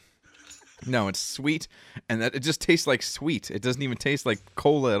 No. No, it's sweet, and it just tastes like sweet. It doesn't even taste like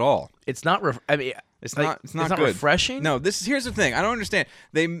cola at all. It's not. It's like, not. It's not good. refreshing. No, here's the thing. I don't understand.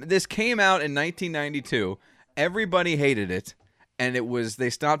 This came out in 1992. Everybody hated it, and they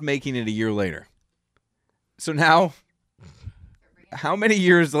stopped making it a year later. So now, how many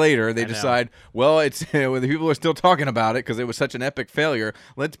years later they I know. decide? Well, it's the people are still talking about it because it was such an epic failure.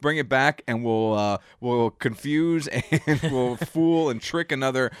 Let's bring it back, and we'll confuse and we'll fool and trick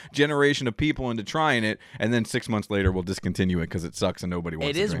another generation of people into trying it, and then 6 months later we'll discontinue it because it sucks and nobody wants.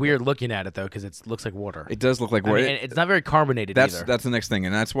 It to is drink weird looking at it though, because it looks like water. It does look like I water. mean, and it's not very carbonated either. That's the next thing,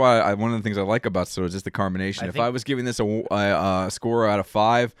 and that's why one of the things I like about soda is just the carbonation. If think- I was giving this a score out of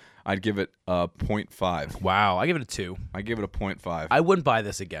 5, I'd give it a 0.5. Wow, I give it a 2. I give it a 0.5. I wouldn't buy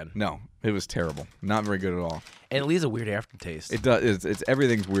this again. No, it was terrible. Not very good at all. And it leaves a weird aftertaste. It does. It's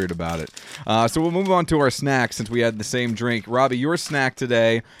everything's weird about it. So we'll move on to our snacks since we had the same drink. Robbie, your snack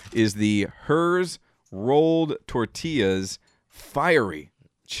today is the Hers rolled tortillas, fiery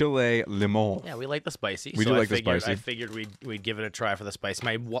chile limon. Yeah, we like the spicy. We so do I like the figured, spicy. I figured we'd give it a try for the spice.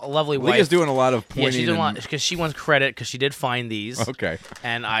 My lovely wife. Leah's doing a lot of Yeah, pointing. she's doing a lot and- because she wants credit because she did find these. Okay.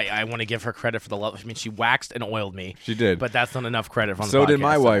 And I want to give her credit for the love. I mean, she waxed and oiled me. She did. But that's not enough credit from the So did podcast,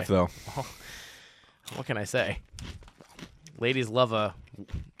 my so wife, I- though. What can I say? Ladies love a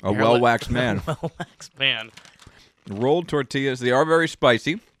A well-waxed man. well-waxed man. Rolled tortillas. They are very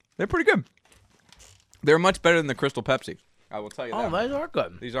spicy. They're pretty good. They're much better than the Crystal Pepsi. I will tell you Oh, that. those are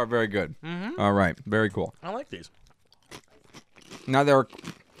good. These are very good. Mm-hmm. All right. Very cool. I like these. Now, there are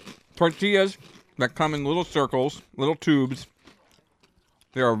tortillas that come in little circles, little tubes.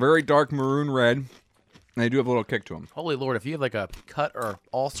 They are very dark maroon red, and they do have a little kick to them. Holy Lord, if you have like a cut or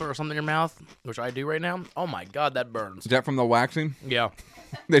ulcer or something in your mouth, which I do right now, oh my God, that burns. Is that from the waxing? Yeah.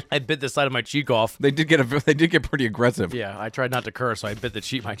 They- I bit the side of my cheek off. They did get pretty aggressive. Yeah, I tried not to curse, so I bit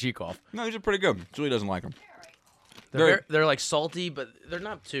my cheek off. No, these are pretty good. Julie doesn't like them. They're like salty, but they're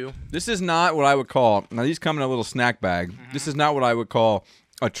not too. This is not what I would call. Now, these come in a little snack bag. This is not what I would call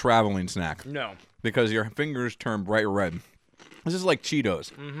a traveling snack. No. Because your fingers turn bright red. This is like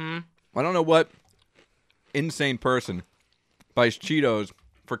Cheetos. Mm-hmm. I don't know what insane person buys Cheetos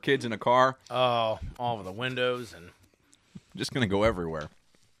for kids in a car. Oh, all over the windows, and Just going to go everywhere.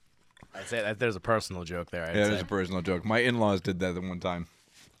 I'd say that there's a personal joke there. Yeah, there's a personal joke. My in-laws did that at one time.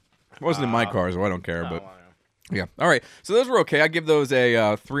 It wasn't in my car, so I don't care. But yeah. All right. So those were okay. I give those a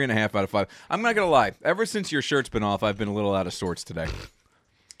 3.5 out of 5. I'm not going to lie. Ever since your shirt's been off, I've been a little out of sorts today.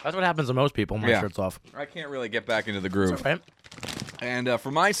 That's what happens to most people. My Yeah. shirt's off. I can't really get back into the groove. Right? And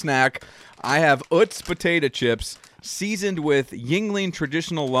for my snack, I have Utz potato chips seasoned with Yingling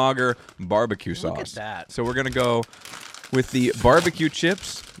traditional lager barbecue sauce. Look at that. So we're going to go with the barbecue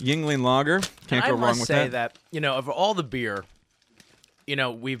chips, Yingling lager. Can't And go I wrong must with say that. that, of all the beer,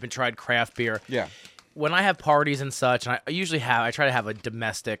 we've been tried craft beer. Yeah. When I have parties and such, and I try to have a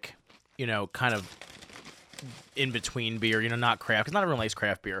domestic, kind of in between beer, not craft, because not everyone likes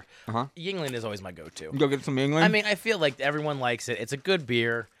craft beer. Uh-huh. Yingling is always my go-to. Go get some Yingling. I mean, I feel like everyone likes it. It's a good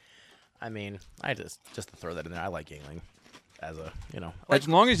beer. I mean, I just to throw that in there, I like Yingling as a, as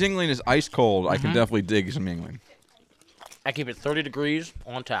long as Yingling is ice cold, I Mm-hmm. can definitely dig some Yingling. I keep it 30 degrees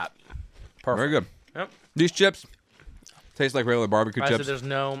on tap. Perfect. Very good. Yep. These chips taste like regular barbecue I said chips.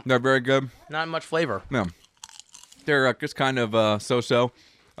 there's They're very good. not much flavor. No. They're just kind of so-so.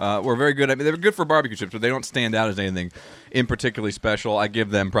 We're very good. I mean, they're good for barbecue chips, but they don't stand out as anything in particularly special. I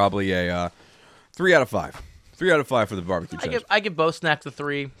give them probably a 3 out of 5. 3 out of 5 for the barbecue chips. I give both snacks a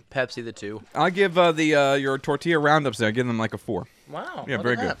 3, Pepsi the 2. I give your tortilla roundups there. I give them like a 4. Wow. Yeah, look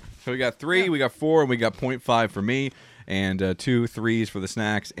very at good. that. So we got 3, we got 4, and we got 0.5 for me, and 2 3s for the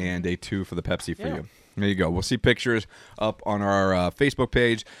snacks, and a 2 for the Pepsi for Yeah. you. There you go. We'll see pictures up on our Facebook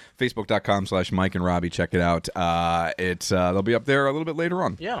page, facebook.com/Mike and Robbie. Check it out. They'll be up there a little bit later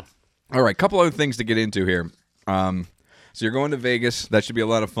on. Yeah. All right, couple other things to get into here. So you're going to Vegas. That should be a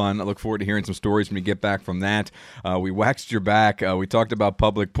lot of fun. I look forward to hearing some stories when you get back from that. We waxed your back. We talked about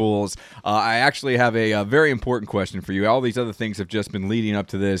public pools. I actually have a very important question for you. All these other things have just been leading up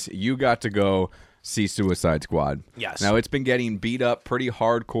to this. You got to go see Suicide Squad. Yes. Now it's been getting beat up pretty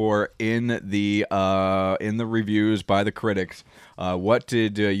hardcore in the reviews by the critics. What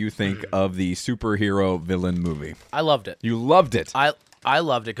did you think of the superhero villain movie? I loved it. You loved it. I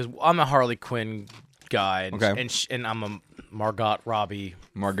loved it because I'm a Harley Quinn guy, and, Okay. and I'm a Margot Robbie,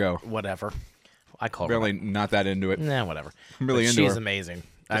 Margot. whatever. I call her. Really not that into it. Nah, whatever. I'm really But into she's her. amazing.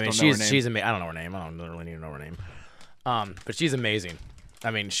 don't know her she's name. amazing. I don't know her name. I don't really need to know her name. But she's amazing. I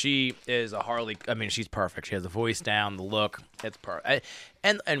mean, she is a Harley. I mean, she's perfect. She has the voice down, the look. It's perfect.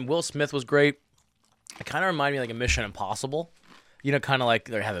 And Will Smith was great. It kind of reminded me like a Mission Impossible. Kind of like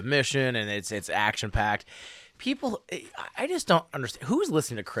they have a mission and it's action packed. People, I just don't understand. Who's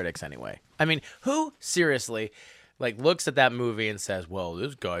listening to critics anyway? I mean, who seriously looks at that movie and says, "Well,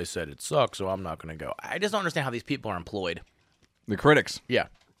 this guy said it sucks, so I'm not going to go." I just don't understand how these people are employed. The critics. Yeah.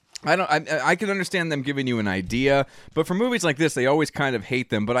 I can understand them giving you an idea, but for movies like this, they always kind of hate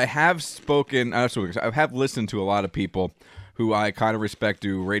them. But I have I have listened to a lot of people who I kind of respect,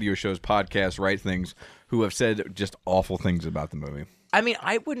 do radio shows, podcasts, write things, who have said just awful things about the movie. I mean,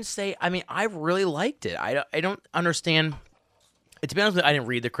 I wouldn't say. I mean, I really liked it. I don't understand. To be honest with you, I didn't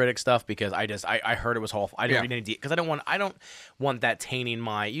read the critic stuff because I heard it was awful. I didn't read any because I don't want that tainting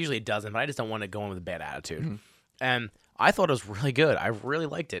my. Usually it doesn't, but I just don't want to go in with a bad attitude. Mm-hmm. And I thought it was really good. I really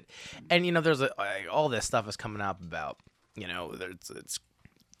liked it. And there's all this stuff is coming up about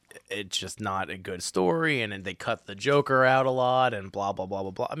it's just not a good story, and they cut the Joker out a lot, and blah blah blah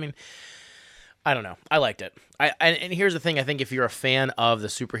blah blah. I mean, I don't know. I liked it. And here's the thing. I think if you're a fan of the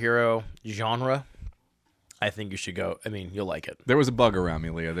superhero genre, I think you should go. I mean, you'll like it. There was a bug around me,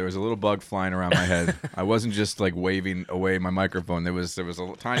 Leah. There was a little bug flying around my head. I wasn't just waving away my microphone. There was a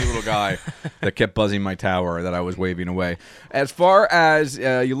tiny little guy that kept buzzing my tower that I was waving away. As far as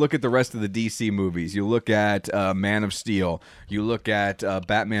you look at the rest of the DC movies, you look at Man of Steel, you look at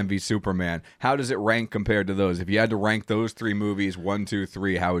Batman v Superman. How does it rank compared to those? If you had to rank those 3 movies, 1, 2,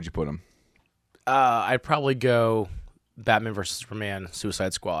 3, how would you put them? I'd probably go Batman vs Superman,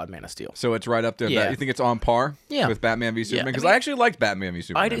 Suicide Squad, Man of Steel. So it's right up there. Yeah. You think it's on par Yeah. with Batman v Superman? I Because mean- I actually liked Batman v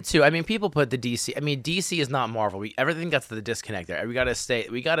Superman. I do too. I mean, people put the DC. I mean, DC is not Marvel. Everything that's the disconnect there. We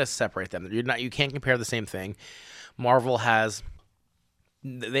gotta separate them. You can't compare the same thing. Marvel has.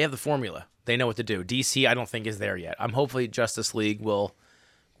 They have the formula. They know what to do. DC, I don't think is there yet. Hopefully Justice League will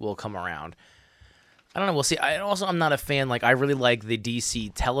come around. I don't know. We'll see. I'm not a fan. Like, I really like the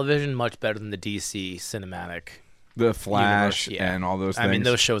DC television much better than the DC cinematic. The Flash universe. Yeah. and all those things. I mean,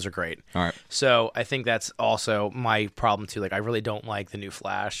 those shows are great. All right. So I think that's also my problem too. Like, I really don't like the new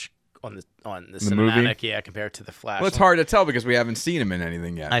Flash on the cinematic. movie? Yeah, compared to the Flash. Well, it's hard to tell because we haven't seen him in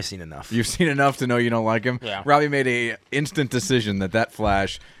anything yet. I've seen enough. You've seen enough to know you don't like him. Yeah. Robbie made a instant decision that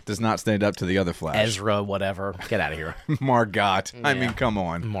Flash does not stand up to the other Flash. Ezra, whatever. Get out of here. Margot. I mean, Yeah. come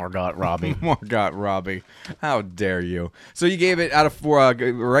on. Margot Robbie. Margot Robbie. How dare you? So you gave it out of 4.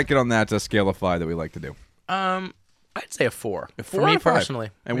 Rank it on that scale of 5 that we like to do. I'd say a 4. A For 4 me out of 5. personally.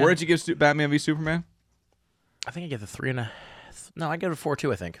 And Yeah. where did you give Batman v Superman? I think I give it a 3.5. No, I give it a 4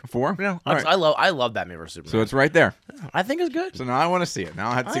 too. I think. 4? Yeah, All right. I love Batman vs Superman. So it's right there. I think it's good. So now I want to see it. Now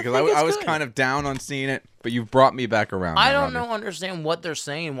I have to see I because think I it's was good. kind of down on seeing it, but you've brought me back around. I now, don't Robbie. understand what they're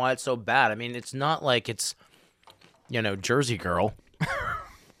saying, why it's so bad. I mean, it's not like it's, Jersey Girl.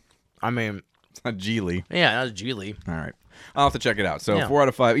 I mean, It's not Geely. yeah, that's Geely. All right. I'll have to check it out. So Yeah. 4 out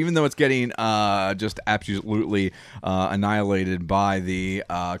of 5, even though it's getting just absolutely annihilated by the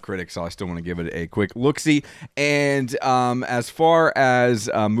critics, I still want to give it a quick look-see. And as far as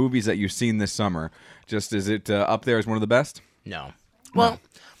movies that you've seen this summer, just is it up there as one of the best? No. Well,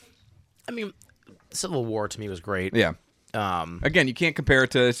 I mean, Civil War to me was great. Yeah. Again, you can't compare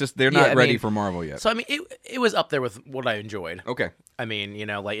it to. It's just they're Yeah, not I ready mean, for Marvel yet. So I mean, it was up there with what I enjoyed. Okay. I mean,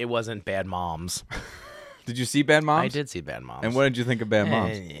 like it wasn't Bad Moms. Did you see Bad Moms? I did see Bad Moms. And what did you think of Bad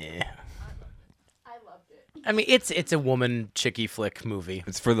Moms? Eh. I loved it. I mean, it's a woman chicky flick movie.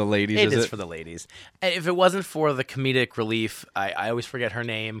 It's for the ladies, It is is for the ladies. And if it wasn't for the comedic relief, I always forget her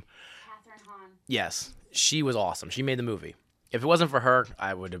name. Catherine Hahn. Yes, she was awesome. She made the movie. If it wasn't for her,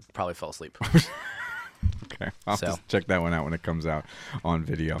 I would have probably fell asleep. Okay. I'll So. just check that one out when it comes out on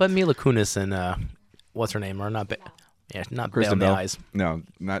video. But Mila Kunis and what's her name? Or not? Not Kristen Bale in Bell. the Eyes. No,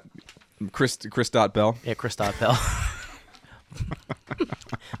 not Chris Dot Bell. Yeah, Chris Bell.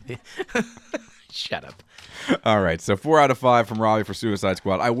 Shut up. All right, so 4 out of 5 from Robbie for Suicide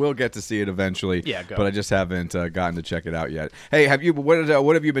Squad. I will get to see it eventually. Yeah, go. But I just haven't gotten to check it out yet. Hey,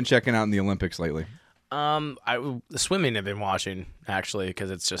 what have you been checking out in the Olympics lately? The swimming I've been watching actually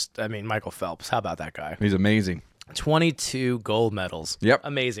because it's just, I mean, Michael Phelps. How about that guy? He's amazing. 22 gold medals. Yep.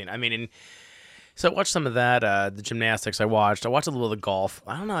 Amazing. I mean, so I watched some of that. The gymnastics I watched a little of the golf.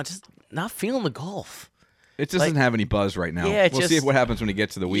 I don't know, just not feeling the golf. It just doesn't have any buzz right now. Yeah, it we'll see just- what happens when it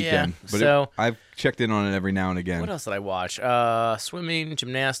gets to the weekend. Yeah, But so- I've checked in on it every now and again. What else did I watch? Swimming,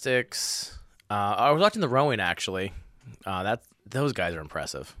 gymnastics. I was watching the rowing actually. Those guys are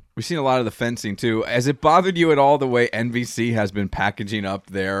impressive. We've seen a lot of the fencing too. Has it bothered you at all the way NBC has been packaging up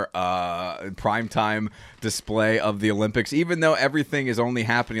their primetime display of the Olympics? Even though everything is only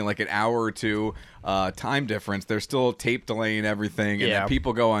happening like an hour or two time difference, they're still tape delaying everything. And Yeah. then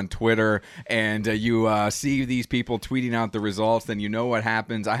people go on Twitter and you see these people tweeting out the results, then you know what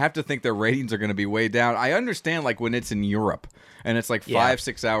happens. I have to think their ratings are going to be way down. I understand like when it's in Europe and it's like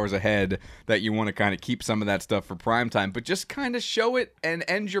 5-6 hours ahead that you want to kind of keep some of that stuff for prime time, but just kind of show it and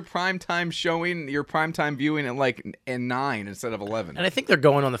end your prime time showing, your prime time viewing at like 9 instead of 11. And I think they're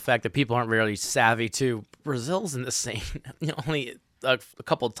going on the fact that people aren't really savvy to Brazil's in the same, only a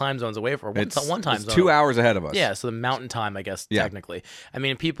couple of time zones away from one time it's zone. 2 hours ahead of us. Yeah, so the mountain time, I guess, Yeah. technically. I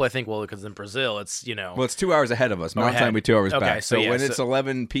mean, people, I think, well, because in Brazil, it's, Well, it's 2 hours ahead of us. Mountain ahead. time will be 2 hours Okay, back. so So yeah, when so- it's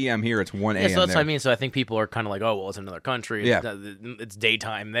 11 p.m. here, it's 1 a.m. yeah, so that's there. what I mean. So I think people are kind of like, oh, well, it's another country. Yeah. It's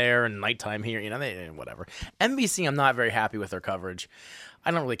daytime there and nighttime here. Whatever. NBC, I'm not very happy with their coverage. I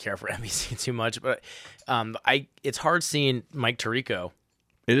don't really care for NBC too much, but it's hard seeing Mike Tirico.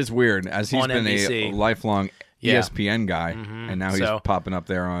 It is weird, as he's On been NBC. a lifelong Yeah. ESPN guy, and now he's So- popping up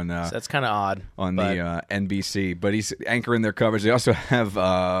there on So that's kind of odd. on but- the NBC. But he's anchoring their coverage. They also have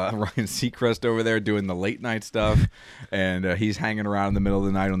Ryan Seacrest over there doing the late night stuff, and he's hanging around in the middle of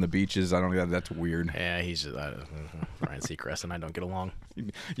the night on the beaches. I don't know. That's weird. Yeah, he's just Ryan Seacrest and I don't get along.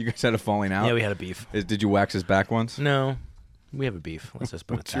 You guys had a falling out? Yeah, we had a beef. Did you wax his back once? No, we have a beef. Let's just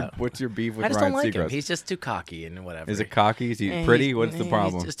put it that. What's your beef with I just Ryan don't like Seacrest? him. He's just too cocky and whatever. Is it cocky? Is he Yeah, pretty? he's- What's the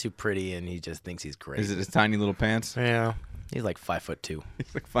problem? He's just too pretty, and he just thinks he's great. Is it his tiny little pants? Yeah, he's like 5'2".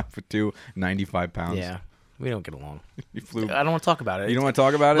 He's like 5'2", 95 pounds. Yeah, we don't get along. He flew. I don't want to talk about it. You don't want to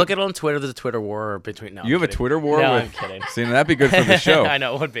talk about it? Look at it on Twitter. There's a Twitter war between. No, You I'm have a kidding. Twitter war No, with. I'm kidding. See, now that'd be good for the show. I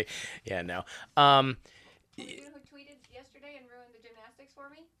know it would be. Yeah, no. You know who tweeted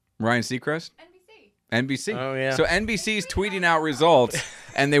Ryan Seacrest? NBC. Oh, yeah. So NBC's tweeting out results,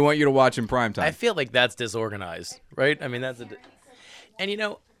 and they want you to watch in primetime. I feel like that's disorganized, right? I mean,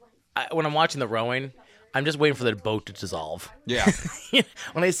 and when I'm watching the rowing, I'm just waiting for the boat to dissolve. Yeah.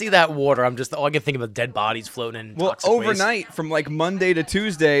 When I see that water, all I can think of is dead bodies floating in Well, toxic waste. overnight, from like Monday to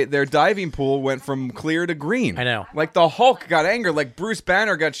Tuesday, their diving pool went from clear to green. I know. Like the Hulk got angry. Like Bruce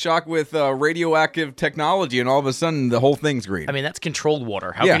Banner got shocked with radioactive technology, and all of a sudden the whole thing's green. I mean, that's controlled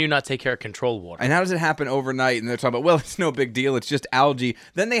water. How Yeah. can you not take care of controlled water? And how does it happen overnight? And they're talking about, well, it's no big deal. It's just algae.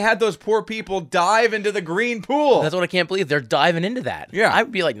 Then they had those poor people dive into the green pool. That's what I can't believe. They're diving into that. Yeah. I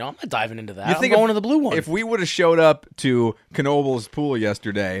would be like, no, I'm not diving into that. You I'm think going if- to the blue one. If we would have showed up to Knobel's pool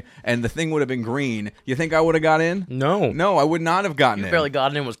yesterday and the thing would have been green, you think I would have got in? No. No, I would not have gotten in. barely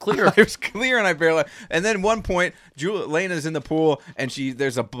got in and was clear. It was clear, and I barely. And then one point, Lena's in the pool, and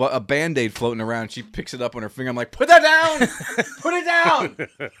there's a Band-Aid floating around. She picks it up on her finger. I'm like, put that down! Put it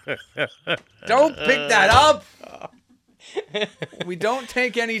down! Don't pick that up! We don't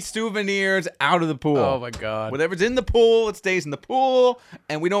take any souvenirs out of the pool. Oh, my God. Whatever's in the pool, it stays in the pool,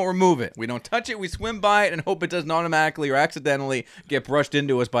 and we don't remove it. We don't touch it. We swim by it and hope it doesn't automatically or accidentally get brushed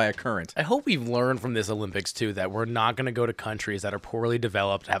into us by a current. I hope we've learned from this Olympics, too, that we're not going to go to countries that are poorly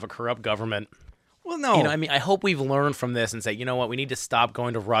developed, have a corrupt government. Well, no. You know, I mean, I hope we've learned from this and say, you know what, we need to stop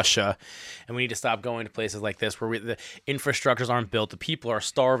going to Russia, and we need to stop going to places like this where the infrastructures aren't built, the people are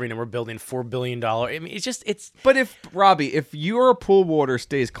starving, and we're building $4 billion. I mean, it's. But Robbie, if your pool water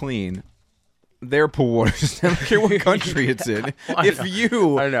stays clean, their pool water, I don't care what country it's in, if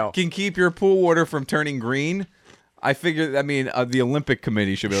you I know. can keep your pool water from turning green, I figure, the Olympic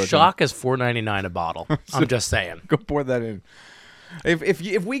Committee should be able to Shock is $4.99 a bottle. I'm just saying. go pour that in.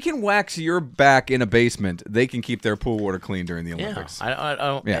 If we can wax your back in a basement, they can keep their pool water clean during the Yeah, Olympics. I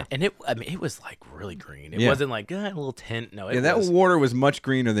don't. Yeah. And it was like really green. It Yeah. wasn't like a little tint. No, Yeah, that water was much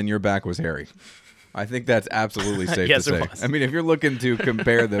greener than your back was hairy. I think that's absolutely safe Yes, to it say. was. I mean, if you're looking to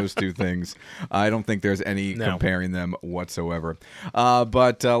compare those two things, I don't think there's any No. comparing them whatsoever.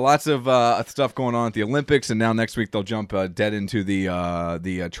 But lots of stuff going on at the Olympics, and now next week they'll jump dead into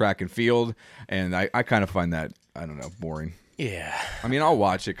the track and field, and I kind of find that, I don't know, boring. Yeah. I mean, I'll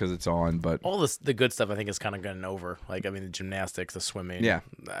watch it because it's on, but All the good stuff I think is kind of getting over. Like, I mean, the gymnastics, the swimming. Yeah.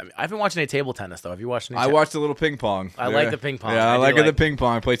 I haven't watched any table tennis, though. Have you watched any? I watched a little ping pong. I like the ping pong. Yeah, I I do like like- the ping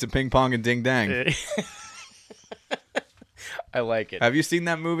pong. I played some ping pong and ding dang. I like it. Have you seen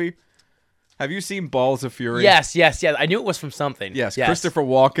that movie? Have you seen Balls of Fury? Yes. I knew it was from something. Yes, Christopher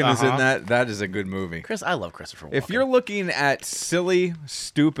Walken is in Uh-huh. that. That is a good movie. I love Christopher Walken. If you're looking at silly,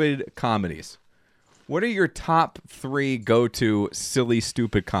 stupid comedies, what are your top 3 go-to silly,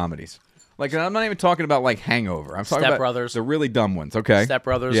 stupid comedies? Like, I'm not even talking about like Hangover. I'm talking Step about Brothers. the really dumb ones. Okay. Step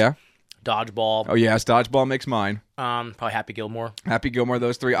Brothers. Yeah. Dodgeball. Oh yes, Dodgeball makes mine. Probably Happy Gilmore. Happy Gilmore,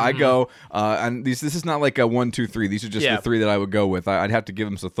 those 3. I go, and this is not like a 1, 2, 3. These are just Yeah. the 3 that I would go with. I'd have to give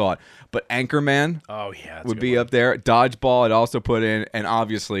them some thought. But Anchorman Oh yeah, that's a would good be one. up there. Dodgeball, I'd also put in, and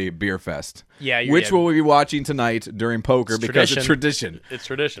obviously Beer Fest. Yeah, which we'll be watching tonight during poker It's because it's tradition. It's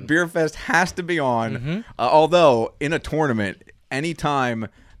tradition. Beer Fest has to be on. Mm-hmm. Although in a tournament, anytime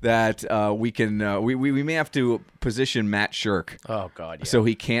that we can, we may have to position Matt Shirk. Oh God. Yeah. So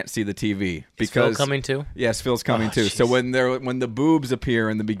he can't see the TV Is because Phil coming too? Yes, Phil's coming too. So when the boobs appear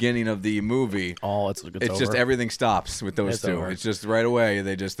in the beginning of the movie, Oh, it's just over. everything stops with those It's two. over. It's just right away.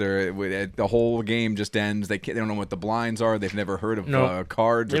 The whole game just ends. They don't know what the blinds are. They've never heard of No.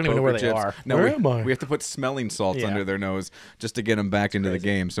 cards They or don't even know poker where they chips. are. No, Where we, am I? we have to put smelling salts Yeah. under their nose just to get them back into the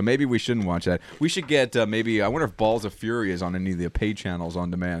game. So maybe we shouldn't watch that. We should get maybe. I wonder if Balls of Fury is on any of the pay channels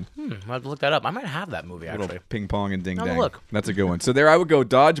on demand. I'll have to look that up. I might have that movie Little actually. ping pong and ding Have a dang. look. That's a good one. So there I would go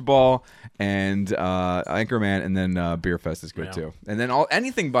Dodgeball and Anchorman, and then Beer Fest is good Yeah. too. And then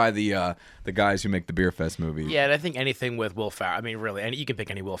anything by the guys who make the Beer Fest movie. Yeah, and I think anything with Will Ferrell. I mean, really, you can pick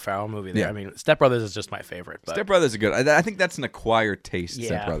any Will Ferrell movie there. Yeah. I mean, Step Brothers is just my favorite. But Step Brothers are good. I think that's an acquired taste. yeah,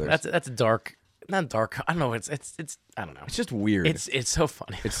 Step Brothers. that's dark. Not dark. I don't know. It's I don't know. It's just weird. It's so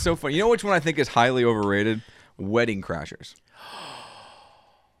funny. It's so funny. You know which one I think is highly overrated? Wedding Crashers.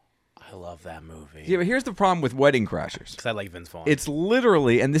 I love that movie. Yeah, but here's the problem with Wedding Crashers. Because I like Vince Vaughn. It's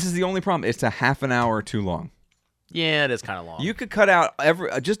literally, and this is the only problem, it's a half an hour too long. yeah, it is kind of long. You could cut out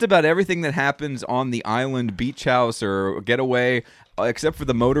just about everything that happens on the island, beach house, or getaway, except for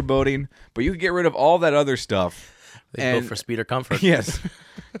the motorboating, but you could get rid of all that other stuff. they go for speed or comfort. Yes.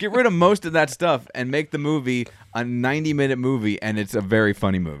 Get rid of most of that stuff and make the movie a 90-minute movie, and it's a very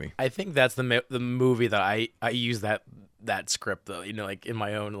funny movie. I think that's the movie that I use that script though. You know, like in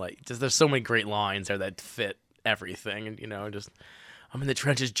my own just there's so many great lines there that fit everything, and just I'm in the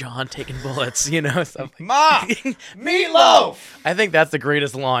trenches, John, taking bullets, you know, stuff like Ma, meatloaf. I think that's the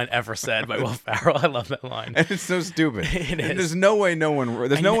greatest line ever said by Will Ferrell. I love that line. And it's so stupid. It And is. There's no way no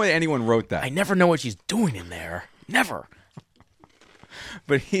way anyone wrote that. I never know what she's doing in there. Never.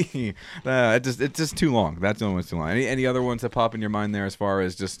 But it's just too long. That's the only one's too long. Any other ones that pop in your mind there as far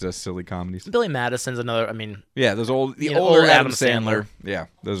as just silly comedies? Billy Madison's another. I mean, Yeah, those older old Adam Adam Sandler. Sandler. Yeah,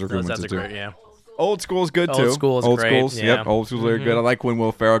 those are good that's ones a too. great. Yeah. Old school's good Old too. School's old great, schools, yeah. yep. Old schools are good. I like when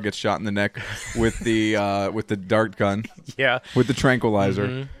Will Ferrell gets shot in the neck with the dart gun, Yeah. with the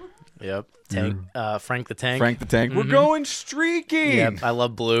tranquilizer. Yep. Tank. Frank the Tank. Frank the Tank. We're going streaking. Yep. I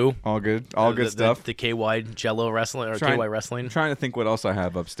love Blue. All good. All good stuff. The KY Jello wrestling or Trying- KY wrestling. I'm trying to think what else I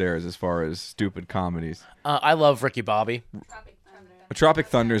have upstairs as far as stupid comedies. I love Ricky Bobby. Tropic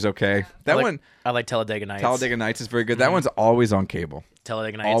Thunder is okay. That I like, one, I like Talladega Nights. Talladega Nights, is very good. That one's always on cable.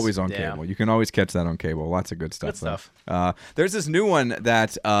 Talladega Nights. Always on yeah. cable. You can always catch that on cable. Lots of good stuff. Good stuff. though. There's this new one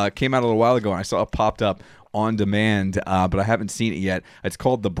that came out a little while ago, and I saw it popped up on demand, but I haven't seen it yet. It's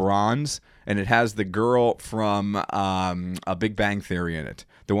called The Bronze, and it has the girl from A Big Bang Theory in it.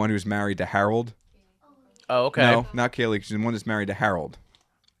 The one who's married to Harold. Oh, okay. No, not Kaylee. She's the one that's married to Harold.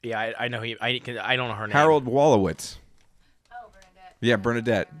 Yeah, I know. I don't know her name. Harold Wolowitz. Oh, Bernadette. Yeah,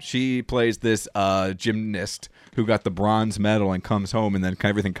 Bernadette. She plays this gymnast who got the bronze medal and comes home, and then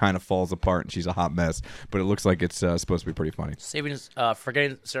everything kind of falls apart, and she's a hot mess. But it looks like it's supposed to be pretty funny.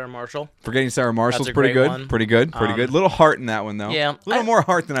 Forgetting Sarah Marshall. Forgetting Sarah Marshall's That's a pretty great good. one. Pretty good. Pretty good. Little heart in that one, though. Yeah. A little more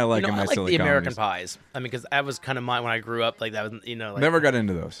heart than I like in my I like silly the American comedies. Pies. I mean, because that was kind of when I grew up. Like that was, like, Never got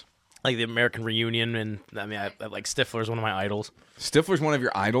into those. like the American Reunion, and I mean, I like Stifler's one of my idols. Stifler's one of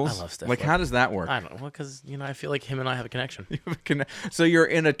your idols? I love Stifler. Like, how does that work? I don't know, because I feel like him and I have a connection. So you're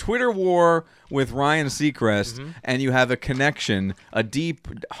in a Twitter war with Ryan Seacrest, Mm-hmm. and you have a connection, a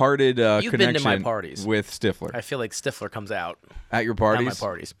deep-hearted You've been connection to my parties. with Stifler. I feel like Stifler comes out At your parties? at my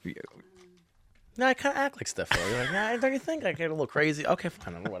parties. No, I kind of act like Stifler. You're like, nah, don't you think I get a little crazy? Okay,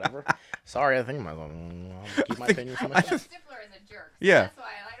 fine, whatever. Sorry, I think I might as well keep my opinion for myself. Stifler is a jerk. Yeah. That's why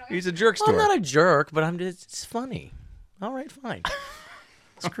I don't. He's a jerk Well, I'm store. not a jerk, but it's funny. All right, fine.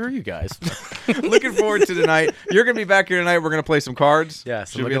 Screw you guys. Looking forward to tonight. You're going to be back here tonight. We're going to play some cards.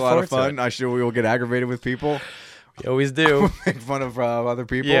 Yes, I'm Should be a looking lot of forward to fun. I'm sure we will get aggravated with people, You always do. make fun of other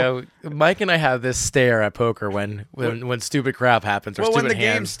people. Yeah, Mike and I have this stare at poker when stupid crap happens or Well, when stupid the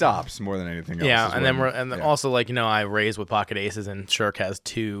game hands. stops more than anything else. Yeah, is and when- then yeah. also like I raise with pocket aces and Shirk has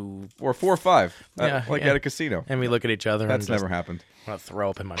 2, or 4 or 5, Yeah, like yeah. at a casino. and we look at each other. That's and never happened. want to throw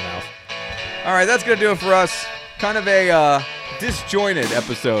up in my mouth. All right, that's going to do it for us. Kind of a disjointed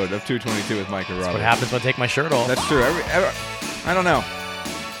episode of 222 with Mike and Robert. What happens when I take my shirt off? That's true. I don't know.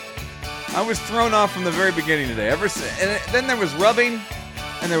 I was thrown off from the very beginning today. Then there was rubbing,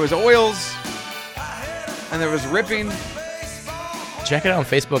 and there was oils, and there was ripping. Check it out on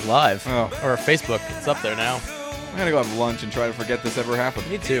Facebook Live Oh. or Facebook. It's up there now. I'm gonna go have lunch and try to forget this ever happened.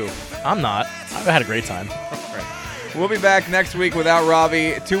 Me too. I'm not. I've had a great time. All right. We'll be back next week without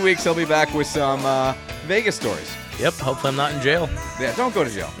Robbie. 2 weeks he'll be back with some Vegas stories. Yep. Hopefully I'm not in jail. Yeah, don't go to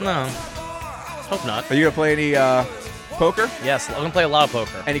jail. No. Hope not. Are you gonna play any poker? Yes, I'm gonna play a lot of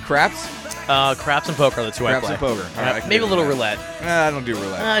poker. Any craps? Craps and poker are the two I Craps play. and poker. All right, I can Maybe get a little into that. roulette. I don't do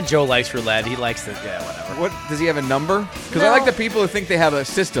roulette. Joe likes roulette. He likes to. Yeah, whatever. What does he have a number? Because I like the people who think they have a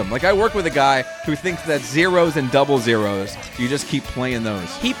system. Like I work with a guy who thinks that zeros and double zeros, you just keep playing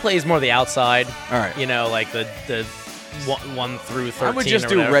those. He plays more the outside. All right. You know, like the 1 through 13. I would just or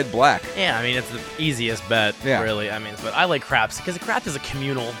do whatever. red black. Yeah, I mean it's the easiest bet. Yeah. Really. I mean, but I like craps because craps is a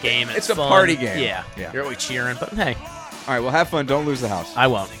communal game. And It's it's a fun. party game. Yeah. Yeah. You're always cheering, but hey, All right, well have fun. Don't lose the house. I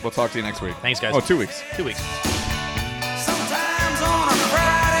won't. We'll talk to you next week. Thanks, guys. Oh, 2 weeks. 2 weeks.